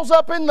 he crawls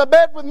up in the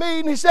bed with me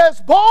and he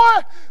says, boy,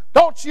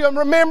 don't you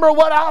remember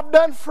what I've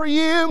done for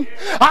you?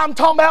 I'm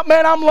talking about,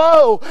 man, I'm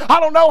low. I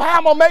don't know how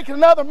I'm going to make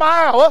another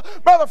mile.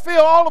 Brother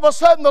Phil, all of a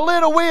sudden the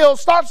little wheel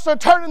starts to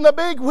turn in the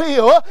big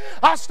wheel.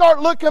 I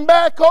start looking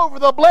back over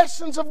the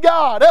blessings of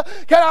God.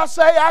 Can I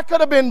say I could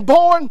have been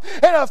born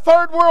in a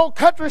third world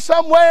country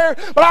somewhere,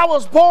 but I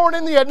was born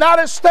in the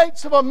United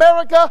States of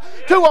America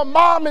to a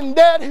mom and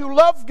dad who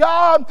loved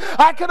God.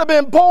 I could have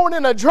been born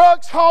in a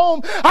drugs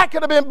home. I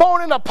could have been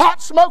born in a pot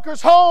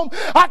smoker's home.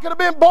 I could have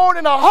been born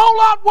in a whole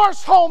lot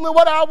worse home than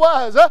what I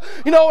was.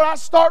 You know what I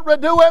start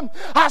doing?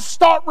 I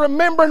start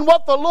remembering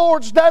what the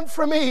Lord's done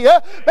for me.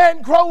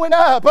 Man, growing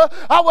up,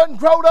 I wasn't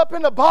growed up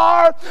in a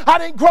bar. I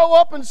didn't grow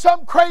up in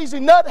some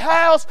crazy nut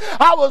house.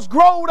 I was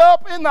growed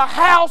up in the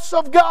house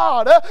of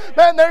God.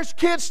 Man, there's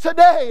kids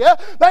today.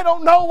 They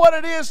don't know what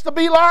it is to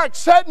be like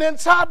sitting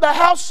inside the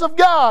house of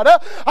God.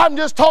 I'm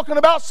just talking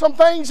about some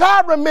things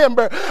I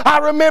remember. I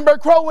remember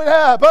growing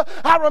up.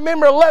 I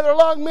remember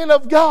leather-lung men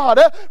of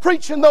God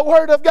preaching the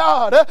Word of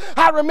God.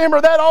 I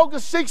remember that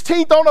August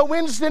 16th on a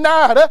Wednesday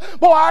night.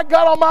 Boy, I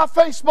got on my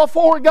face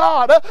before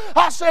God.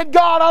 I said,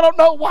 God, I don't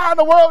know why in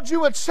the world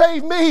you would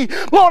save me.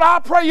 Lord, I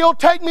pray you'll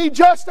take me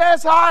just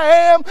as I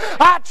am.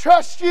 I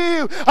trust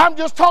you. I'm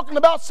just talking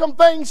about some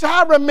things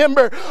I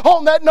remember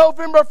on that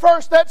November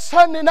 1st, that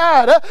Sunday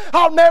night.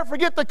 I'll never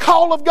forget the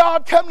call of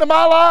God come to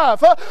my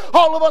life.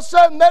 All of a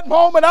sudden, that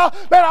moment, I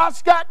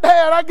got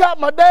Dad. I got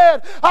my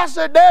dad. I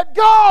said, Dad,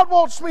 God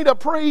wants me to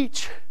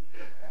preach.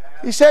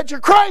 He said, you're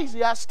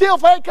crazy. I still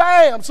think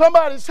I am.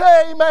 Somebody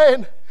say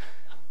amen.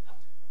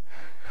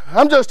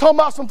 I'm just talking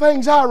about some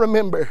things I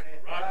remember.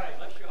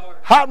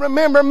 I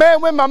remember,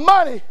 man, when my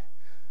money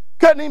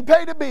couldn't even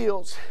pay the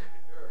bills.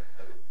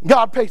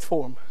 God paid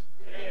for them.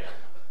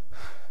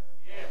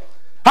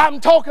 I'm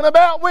talking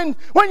about when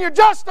you're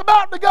just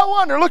about to go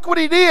under. Look what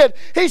he did.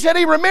 He said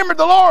he remembered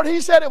the Lord.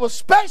 He said it was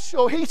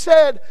special. He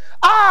said,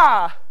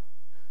 I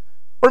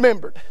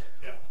remembered.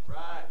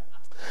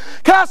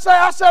 Can I say,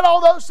 I said all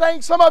those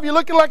things. Some of you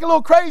looking like a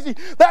little crazy.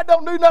 That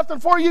don't do nothing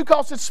for you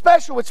because it's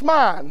special. It's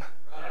mine.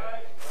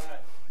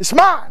 It's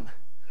mine.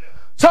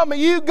 Some of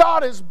you,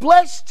 God has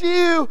blessed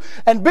you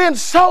and been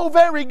so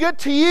very good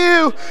to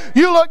you.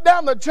 You look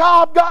down the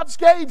job God's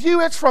gave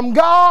you, it's from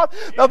God.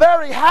 The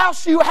very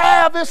house you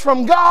have is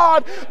from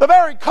God. The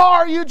very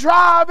car you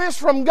drive is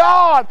from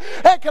God.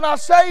 And can I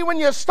say, when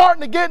you're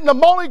starting to get in the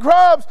molly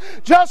grubs,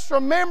 just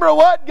remember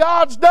what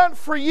God's done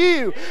for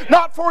you.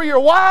 Not for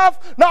your wife,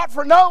 not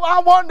for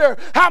I wonder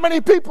how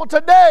many people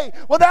today,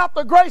 without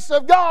the grace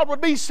of God,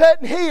 would be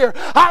sitting here.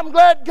 I'm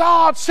glad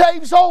God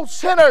saves old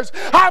sinners.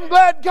 I'm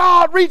glad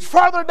God reached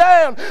further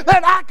down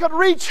than I could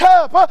reach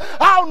up.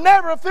 I'll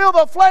never feel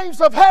the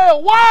flames of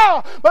hell.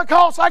 Why?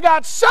 Because I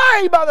got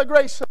saved by the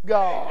grace of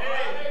God.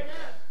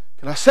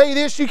 Can I say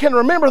this? You can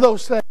remember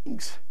those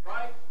things.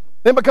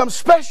 They become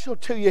special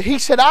to you. He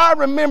said, I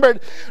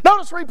remembered.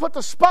 Notice where he put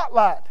the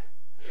spotlight.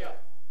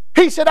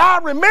 He said, I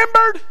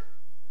remembered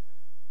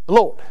the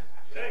Lord.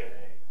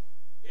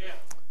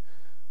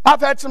 I've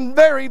had some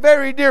very,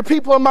 very dear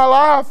people in my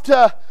life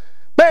to,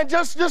 man,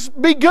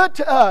 just be good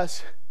to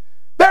us.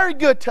 Very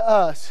good to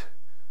us.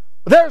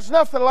 But there's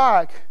nothing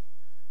like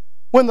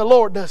when the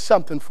Lord does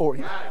something for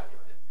you.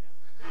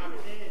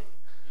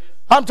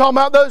 I'm talking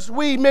about those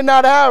wee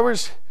midnight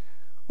hours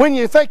when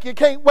you think you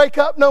can't wake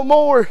up no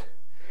more.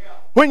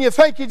 When you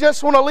think you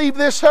just want to leave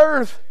this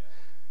earth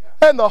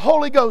and the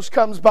Holy Ghost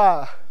comes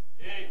by.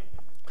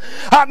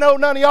 I know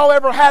none of y'all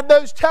ever had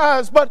those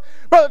times, but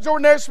Brother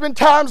Jordan, there's been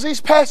times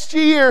these past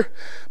year,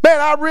 man,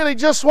 I really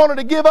just wanted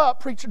to give up,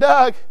 Preacher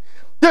Doug.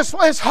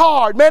 It's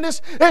hard, man.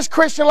 This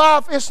Christian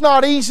life, it's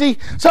not easy.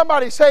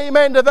 Somebody say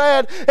amen to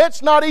that.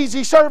 It's not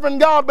easy serving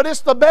God, but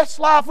it's the best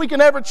life we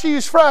can ever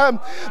choose from.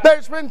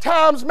 There's been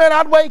times, man,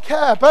 I'd wake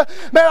up.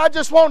 Man, I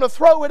just wanted to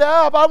throw it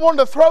up. I wanted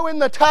to throw in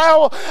the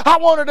towel. I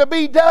wanted to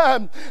be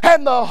done.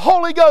 And the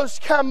Holy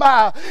Ghost come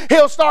by.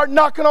 He'll start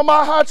knocking on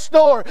my heart's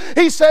door.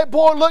 He said,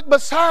 boy, look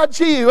beside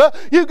you.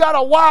 You got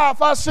a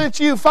wife. I sent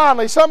you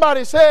finally.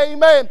 Somebody say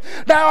amen.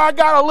 Now I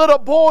got a little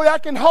boy I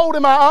can hold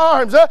in my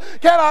arms.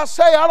 Can I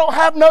say I don't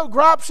have no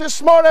gripes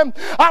this morning?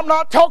 I'm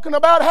not talking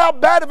about how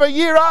bad of a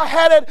year I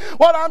had it.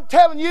 What I'm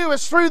telling you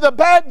is through the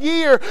bad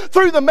year,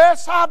 through the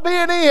mess I've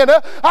been in,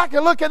 I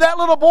can look at that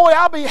little boy.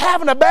 I'll be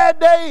having a bad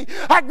day.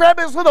 I grab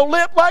his little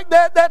lip like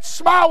that. That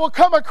smile will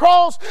come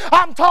across.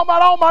 I'm talking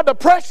about all my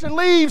depression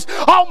leaves,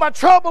 all my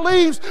trouble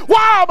leaves.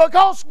 Why?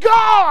 Because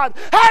God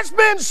has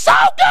been so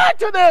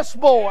good to this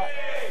boy.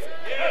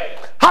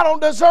 I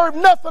don't deserve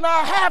nothing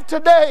I have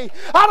today.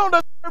 I don't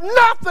deserve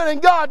nothing, and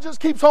God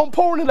just keeps on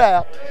pouring it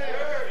out.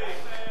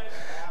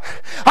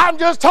 I'm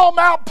just talking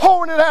about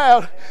pouring it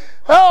out.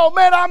 Oh,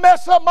 man, I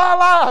mess up my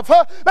life.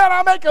 Man,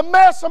 I make a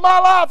mess of my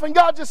life. And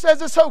God just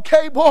says, it's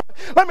okay, boy.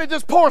 Let me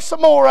just pour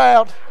some more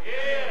out.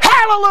 Yeah.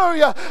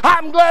 Hallelujah.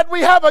 I'm glad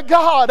we have a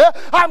God.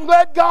 I'm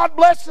glad God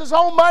blesses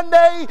on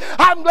Monday.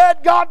 I'm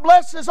glad God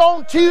blesses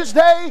on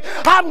Tuesday.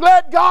 I'm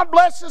glad God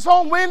blesses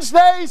on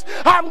Wednesdays.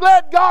 I'm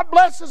glad God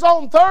blesses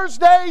on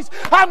Thursdays.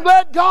 I'm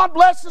glad God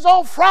blesses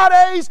on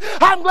Fridays.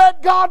 I'm glad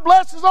God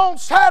blesses on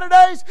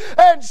Saturdays.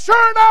 And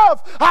sure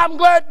enough, I'm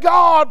glad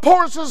God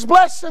pours His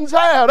blessings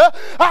out.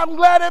 I'm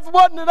glad if it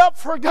wasn't up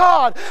for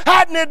God,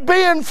 hadn't it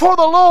been for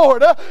the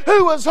Lord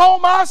who was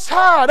on my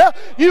side.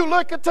 You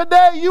look at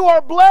today, you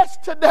are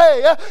blessed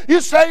today.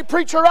 You say,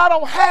 preacher, I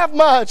don't have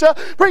much.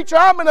 Preacher,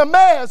 I'm in a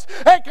mess.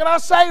 And can I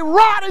say,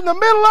 right in the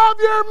middle of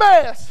your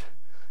mess,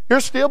 you're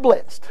still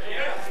blessed.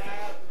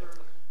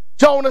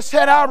 Jonah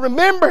said, I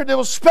remembered. It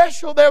was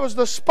special. There was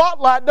the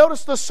spotlight.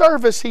 Notice the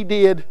service he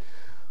did.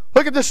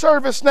 Look at the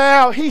service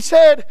now. He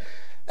said,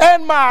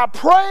 and my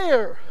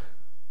prayer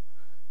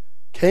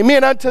came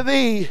in unto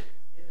thee,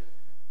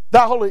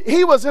 thou holy.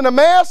 He was in a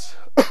mess.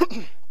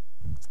 You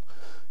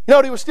know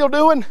what he was still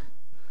doing?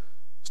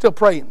 Still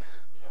praying.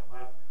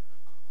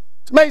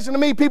 It's amazing to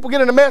me, people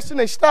get in a mess and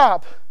they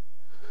stop.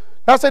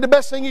 I say the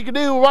best thing you can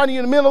do while you're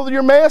in the middle of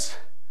your mess,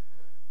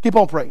 keep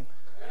on praying.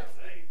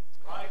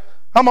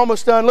 I'm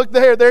almost done. Look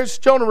there. There's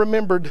Jonah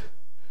remembered.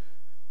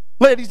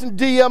 Ladies, and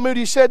D.L.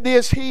 Moody said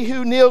this, he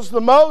who kneels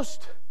the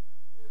most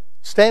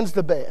stands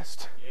the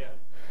best.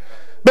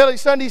 Billy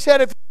Sunday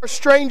said, if you are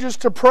strangers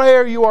to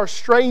prayer, you are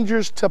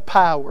strangers to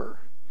power.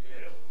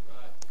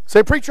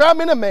 Say, preacher,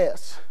 I'm in a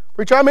mess.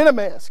 Preacher, I'm in a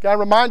mess. God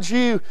reminds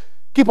you,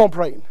 keep on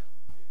praying.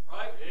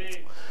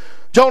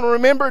 Jonah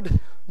remembered.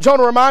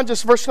 Jonah reminds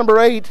us, verse number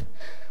 8.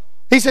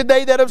 He said,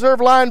 they that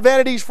observe lying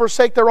vanities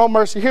forsake their own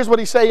mercy. Here's what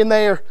he's saying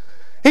there.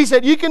 He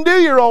said, you can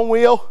do your own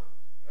will,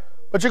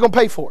 but you're going to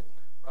pay for it.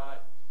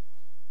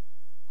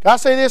 Can I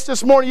say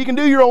this morning? You can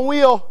do your own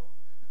will,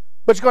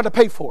 but you're going to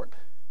pay for it.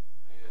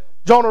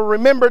 Jonah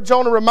remembered,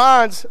 Jonah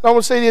reminds. I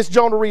want to say this,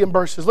 Jonah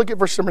reimburses. Look at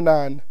verse number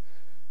 9.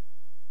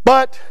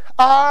 But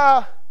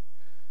I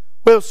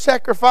will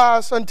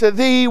sacrifice unto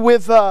thee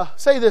with,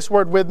 say this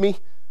word with me,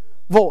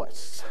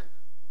 voice.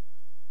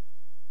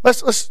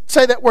 Let's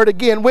say that word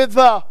again. With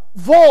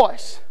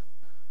voice.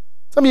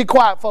 Some of you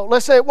quiet folk,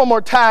 let's say it one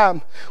more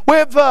time.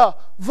 With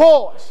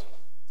voice.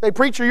 Say,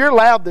 preacher, you're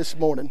loud this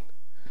morning.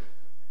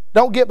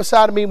 Don't get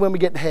beside me when we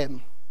get to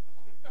heaven.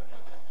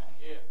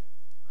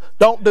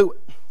 Don't do it.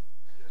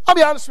 I'll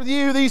be honest with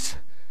you, these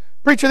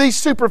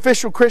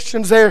superficial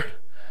Christians, they're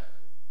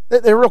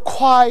real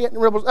quiet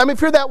and real. I mean,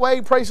 if you're that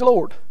way, praise the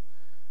Lord.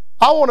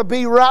 I want to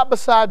be right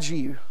beside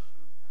you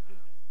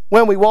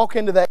when we walk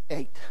into that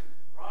gate.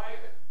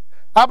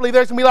 I believe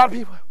there's going to be a lot of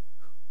people.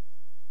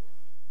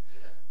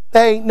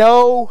 There ain't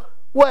no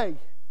way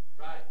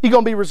you're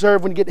going to be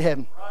reserved when you get to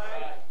heaven.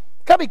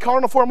 Can I be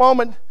carnal for a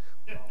moment?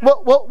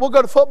 We'll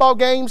go to football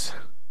games.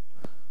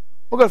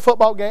 We'll go to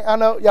football games. I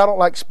know y'all don't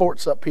like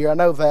sports up here. I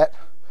know that.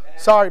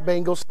 Sorry,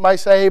 Bengals. Somebody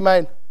say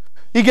amen.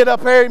 You get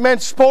up there, amen,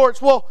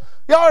 sports. Well,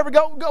 y'all ever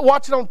go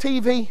watch it on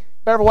TV?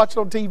 Ever watch it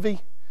on TV?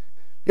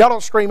 Y'all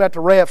don't scream at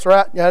the refs,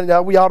 right? Yeah,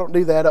 we all don't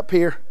do that up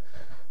here.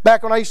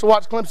 Back when I used to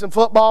watch Clemson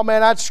football,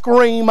 man, I'd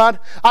scream. I'd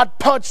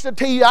punch the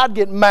TV. I'd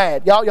get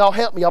mad. Y'all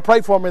help me. Y'all pray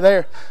for me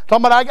there.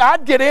 Talking about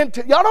I'd get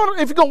into. Y'all don't.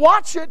 If you're gonna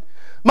watch it,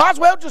 might as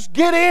well just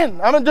get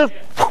in. I mean, just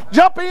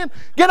jump in,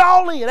 get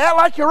all in. Act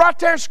like you're right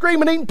there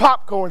screaming, eating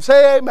popcorn.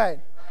 Say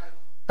amen.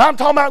 I'm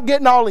talking about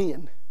getting all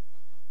in.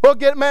 Well,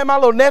 man, my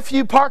little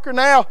nephew Parker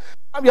now.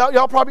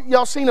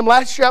 Y'all seen him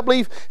last year, I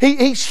believe.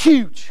 He's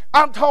huge.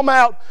 I'm talking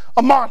about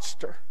a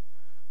monster.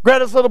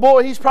 Greta's little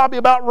boy, he's probably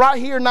about right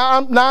here,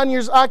 9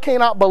 years. I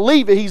cannot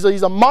believe it. He's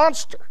a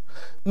monster.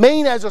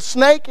 Mean as a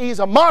snake, he's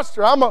a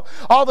monster.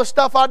 All the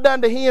stuff I've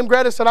done to him,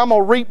 Greta said, I'm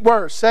going to reap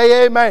worse.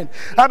 Say amen.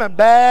 I'm in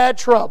bad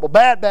trouble.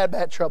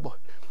 Bad trouble.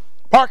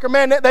 Parker,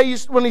 man,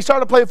 when he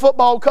started playing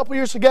football a couple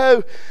years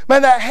ago,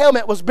 man, that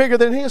helmet was bigger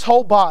than his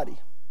whole body.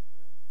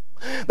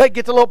 They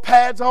get the little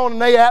pads on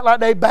and they act like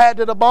they bad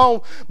to the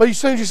bone. But as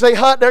soon as you say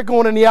hut, they're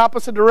going in the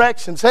opposite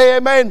direction. Say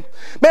amen.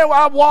 Man,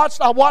 I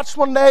watched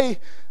one day.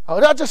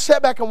 I just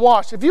sat back and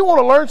watched. If you want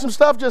to learn some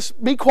stuff,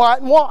 just be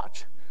quiet and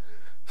watch.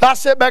 So I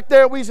sat back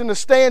there. We was in the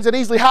stands at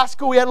Easley High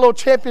School. We had a little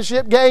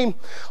championship game.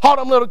 All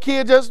them little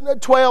kids, just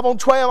 12 on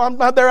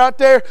 12. They're out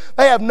there.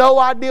 They have no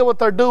idea what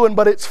they're doing,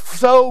 but it's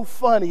so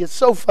funny. It's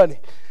so funny.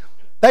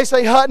 They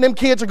say hut and them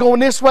kids are going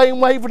this way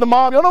and waving to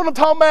mom. You know what I'm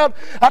talking about?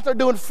 Out there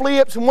doing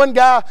flips, and one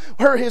guy,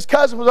 his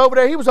cousin was over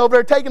there. He was over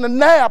there taking a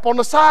nap on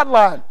the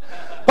sideline.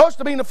 Supposed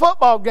to be in the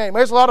football game.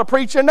 There's a lot of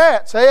preaching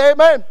that. Say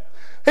amen.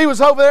 He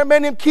was over there,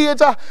 man, them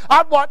kids.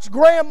 I'd watch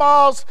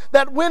grandmas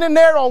that went in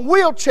there on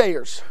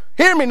wheelchairs.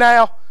 Hear me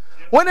now.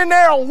 Went in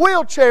there on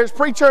wheelchairs,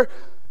 preacher.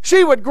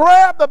 She would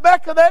grab the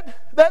back of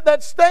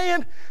that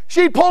stand.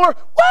 She'd pull her.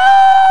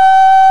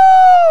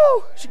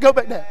 Woo! She'd go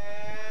back down.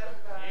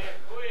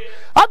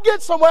 I'd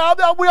get somewhere.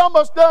 We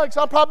almost done,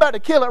 so I'm probably about to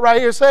kill it right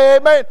here. Say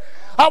amen.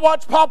 I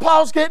watched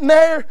Pawpaws getting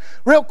there,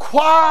 real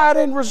quiet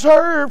and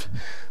reserved.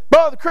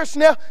 Brother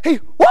Christian, whoa,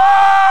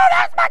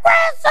 that's my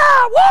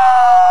grandson,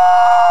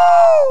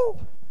 whoa!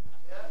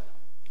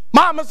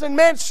 Mama's in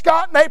man,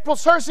 Scott and April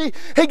Cersei,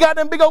 he got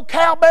them big old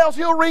cowbells,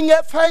 he'll ring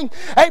that thing.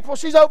 April,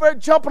 she's over there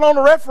jumping on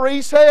the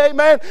referee, say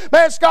amen.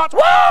 Man, Scott's,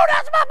 whoa,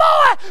 that's my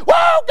boy,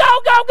 whoa,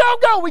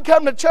 go. We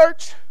come to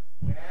church.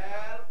 Yeah.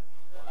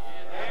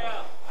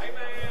 Amen.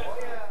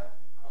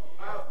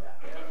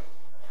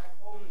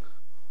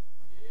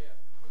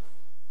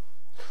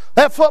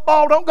 That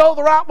football don't go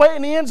the right way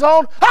in the end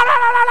zone.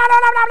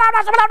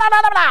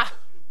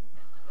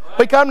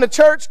 We come to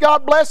church.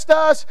 God blessed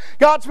us.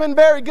 God's been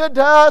very good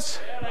to us.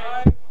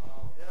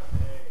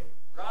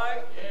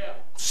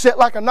 Sit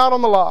like a knot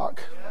on the log.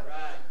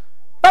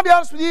 I'll be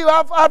honest with you,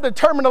 I've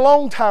determined a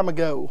long time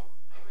ago.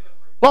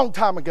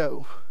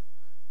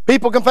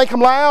 People can think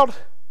I'm loud.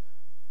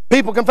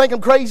 People can think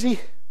I'm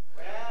crazy.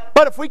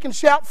 But if we can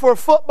shout for a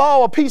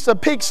football, a piece of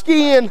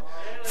pigskin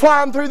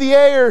flying through the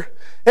air,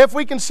 if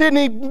we can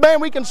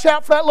we can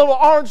shout for that little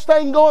orange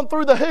thing going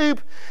through the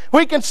hoop.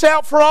 We can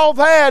shout for all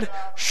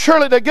that.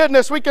 Surely the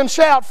goodness, we can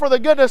shout for the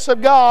goodness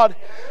of God.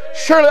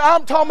 Surely,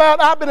 I'm talking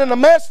about, I've been in a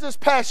mess this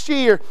past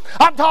year.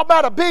 I'm talking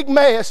about a big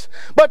mess.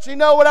 But you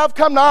know what I've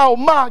come to, oh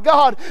my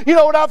God, you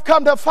know what I've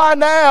come to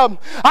find out?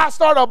 I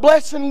start a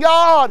blessing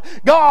God.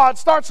 God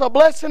starts a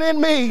blessing in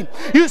me.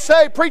 You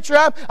say, preacher,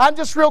 I'm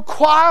just real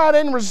quiet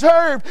and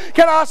reserved.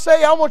 Can I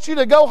say, I want you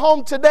to go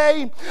home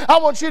today. I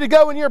want you to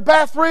go in your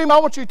bathroom. I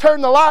want you to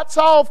turn the lights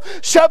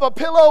off, shove a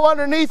pillow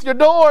underneath your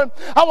door.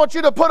 I want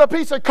you to put a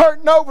piece of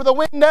curtain over the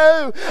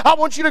window. I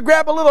want you to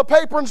grab a little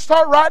paper and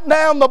start writing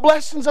down the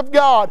blessings of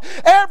God.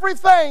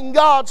 Everything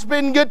God's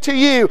been good to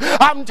you.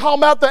 I'm talking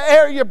about the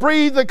air you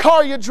breathe, the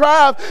car you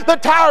drive, the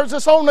tires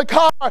that's on the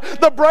car,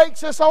 the brakes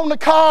that's on the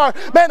car,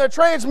 man, the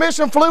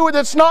transmission fluid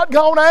that's not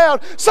gone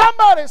out.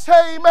 Somebody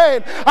say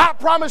amen. I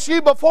promise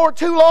you before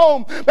too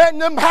long, man,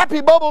 them happy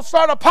bubbles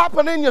started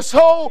popping in your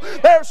soul.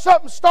 There's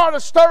something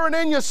started stirring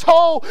in your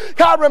soul.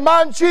 God,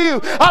 remind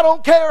you, I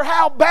don't care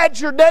how bad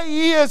your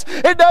day is.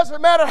 It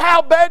doesn't matter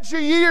how bad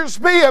your year's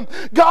been.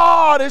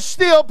 God has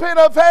still been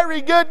a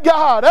very good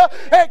God.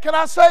 And can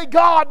I say,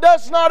 God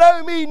does not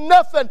owe me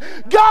nothing.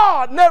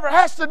 God never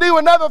has to do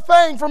another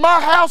thing for my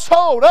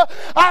household.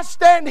 I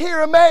stand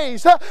here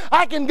amazed.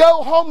 I can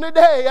go home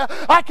today.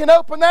 I can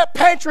open that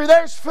pantry.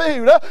 There's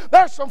food.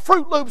 There's some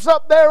Fruit Loops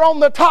up there on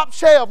the top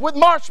shelf with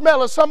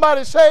marshmallows.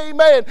 Somebody say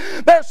amen.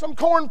 There's some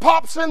corn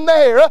pops in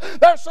there.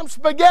 There's some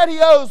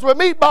SpaghettiOs with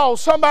meatballs.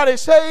 Somebody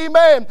say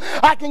amen.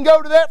 I can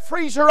go to that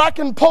freezer. I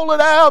can pull it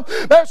out.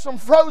 There's some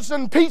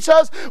frozen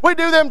pizzas. We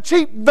do them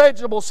cheap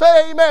vegetables.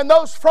 Say amen.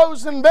 Those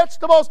frozen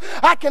vegetables,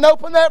 I can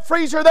open that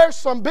freezer. There's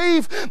some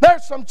beef.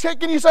 There's some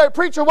chicken. You say,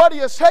 preacher, what are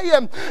you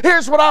saying?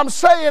 Here's what I'm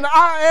saying.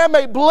 I am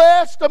a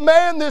blessed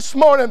man this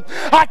morning.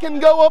 I can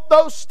go up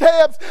those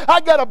steps.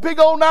 I got a big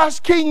old nice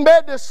king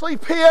bed to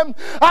sleep in.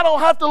 I don't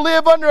have to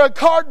live under a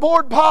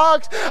cardboard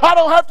box. I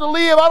don't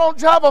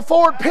drive a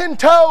Ford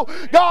Pinto.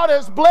 God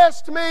has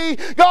blessed me.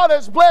 God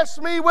has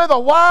blessed me with a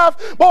wife,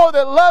 boy,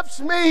 that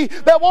loves me,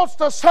 that wants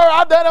to serve.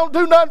 I don't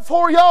do nothing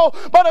for y'all,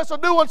 but it's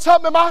doing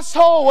something in my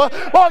soul.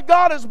 Boy,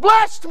 God has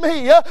blessed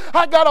me.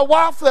 I got a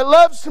wife that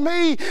loves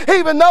me,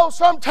 even though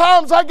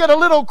sometimes I get a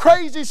little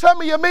crazy.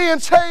 Some of you men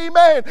say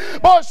amen.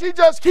 Boy, she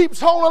just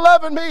keeps on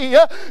loving me.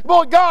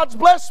 Boy, God's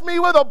blessed me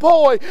with a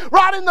boy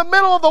right in the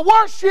middle of the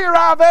worst year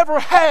I've ever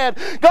had.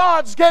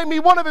 God's gave me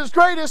one of His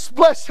greatest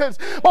blessings.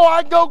 Boy,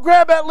 I can go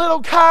grab that little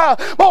guy.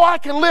 Boy, I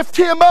can lift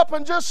him up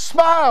and just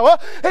smile.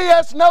 He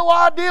has no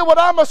idea what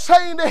I'm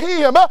saying to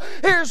him.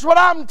 Here's what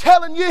I'm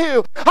telling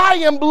you. I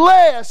am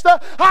blessed.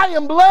 I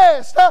am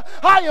blessed.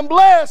 I am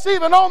blessed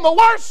even on the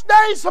worst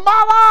days of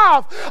my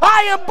life.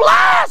 I am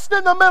blessed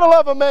in the middle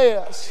of a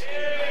mess.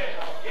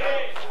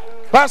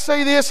 If I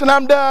say this and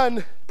I'm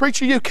done,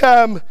 preacher, you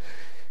come.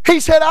 He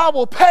said, I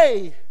will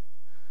pay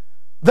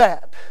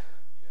that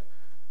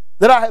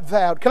I have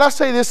vowed. Can I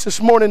say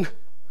this morning?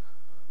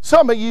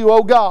 Some of you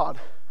owe God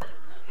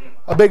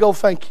a big old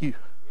thank you.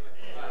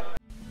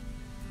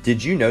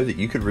 Did you know that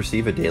you could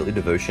receive a daily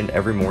devotion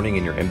every morning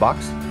in your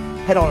inbox?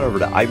 Head on over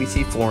to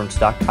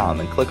ibcflorence.com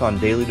and click on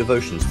Daily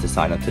Devotions to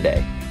sign up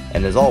today.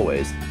 And as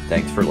always,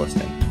 thanks for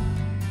listening.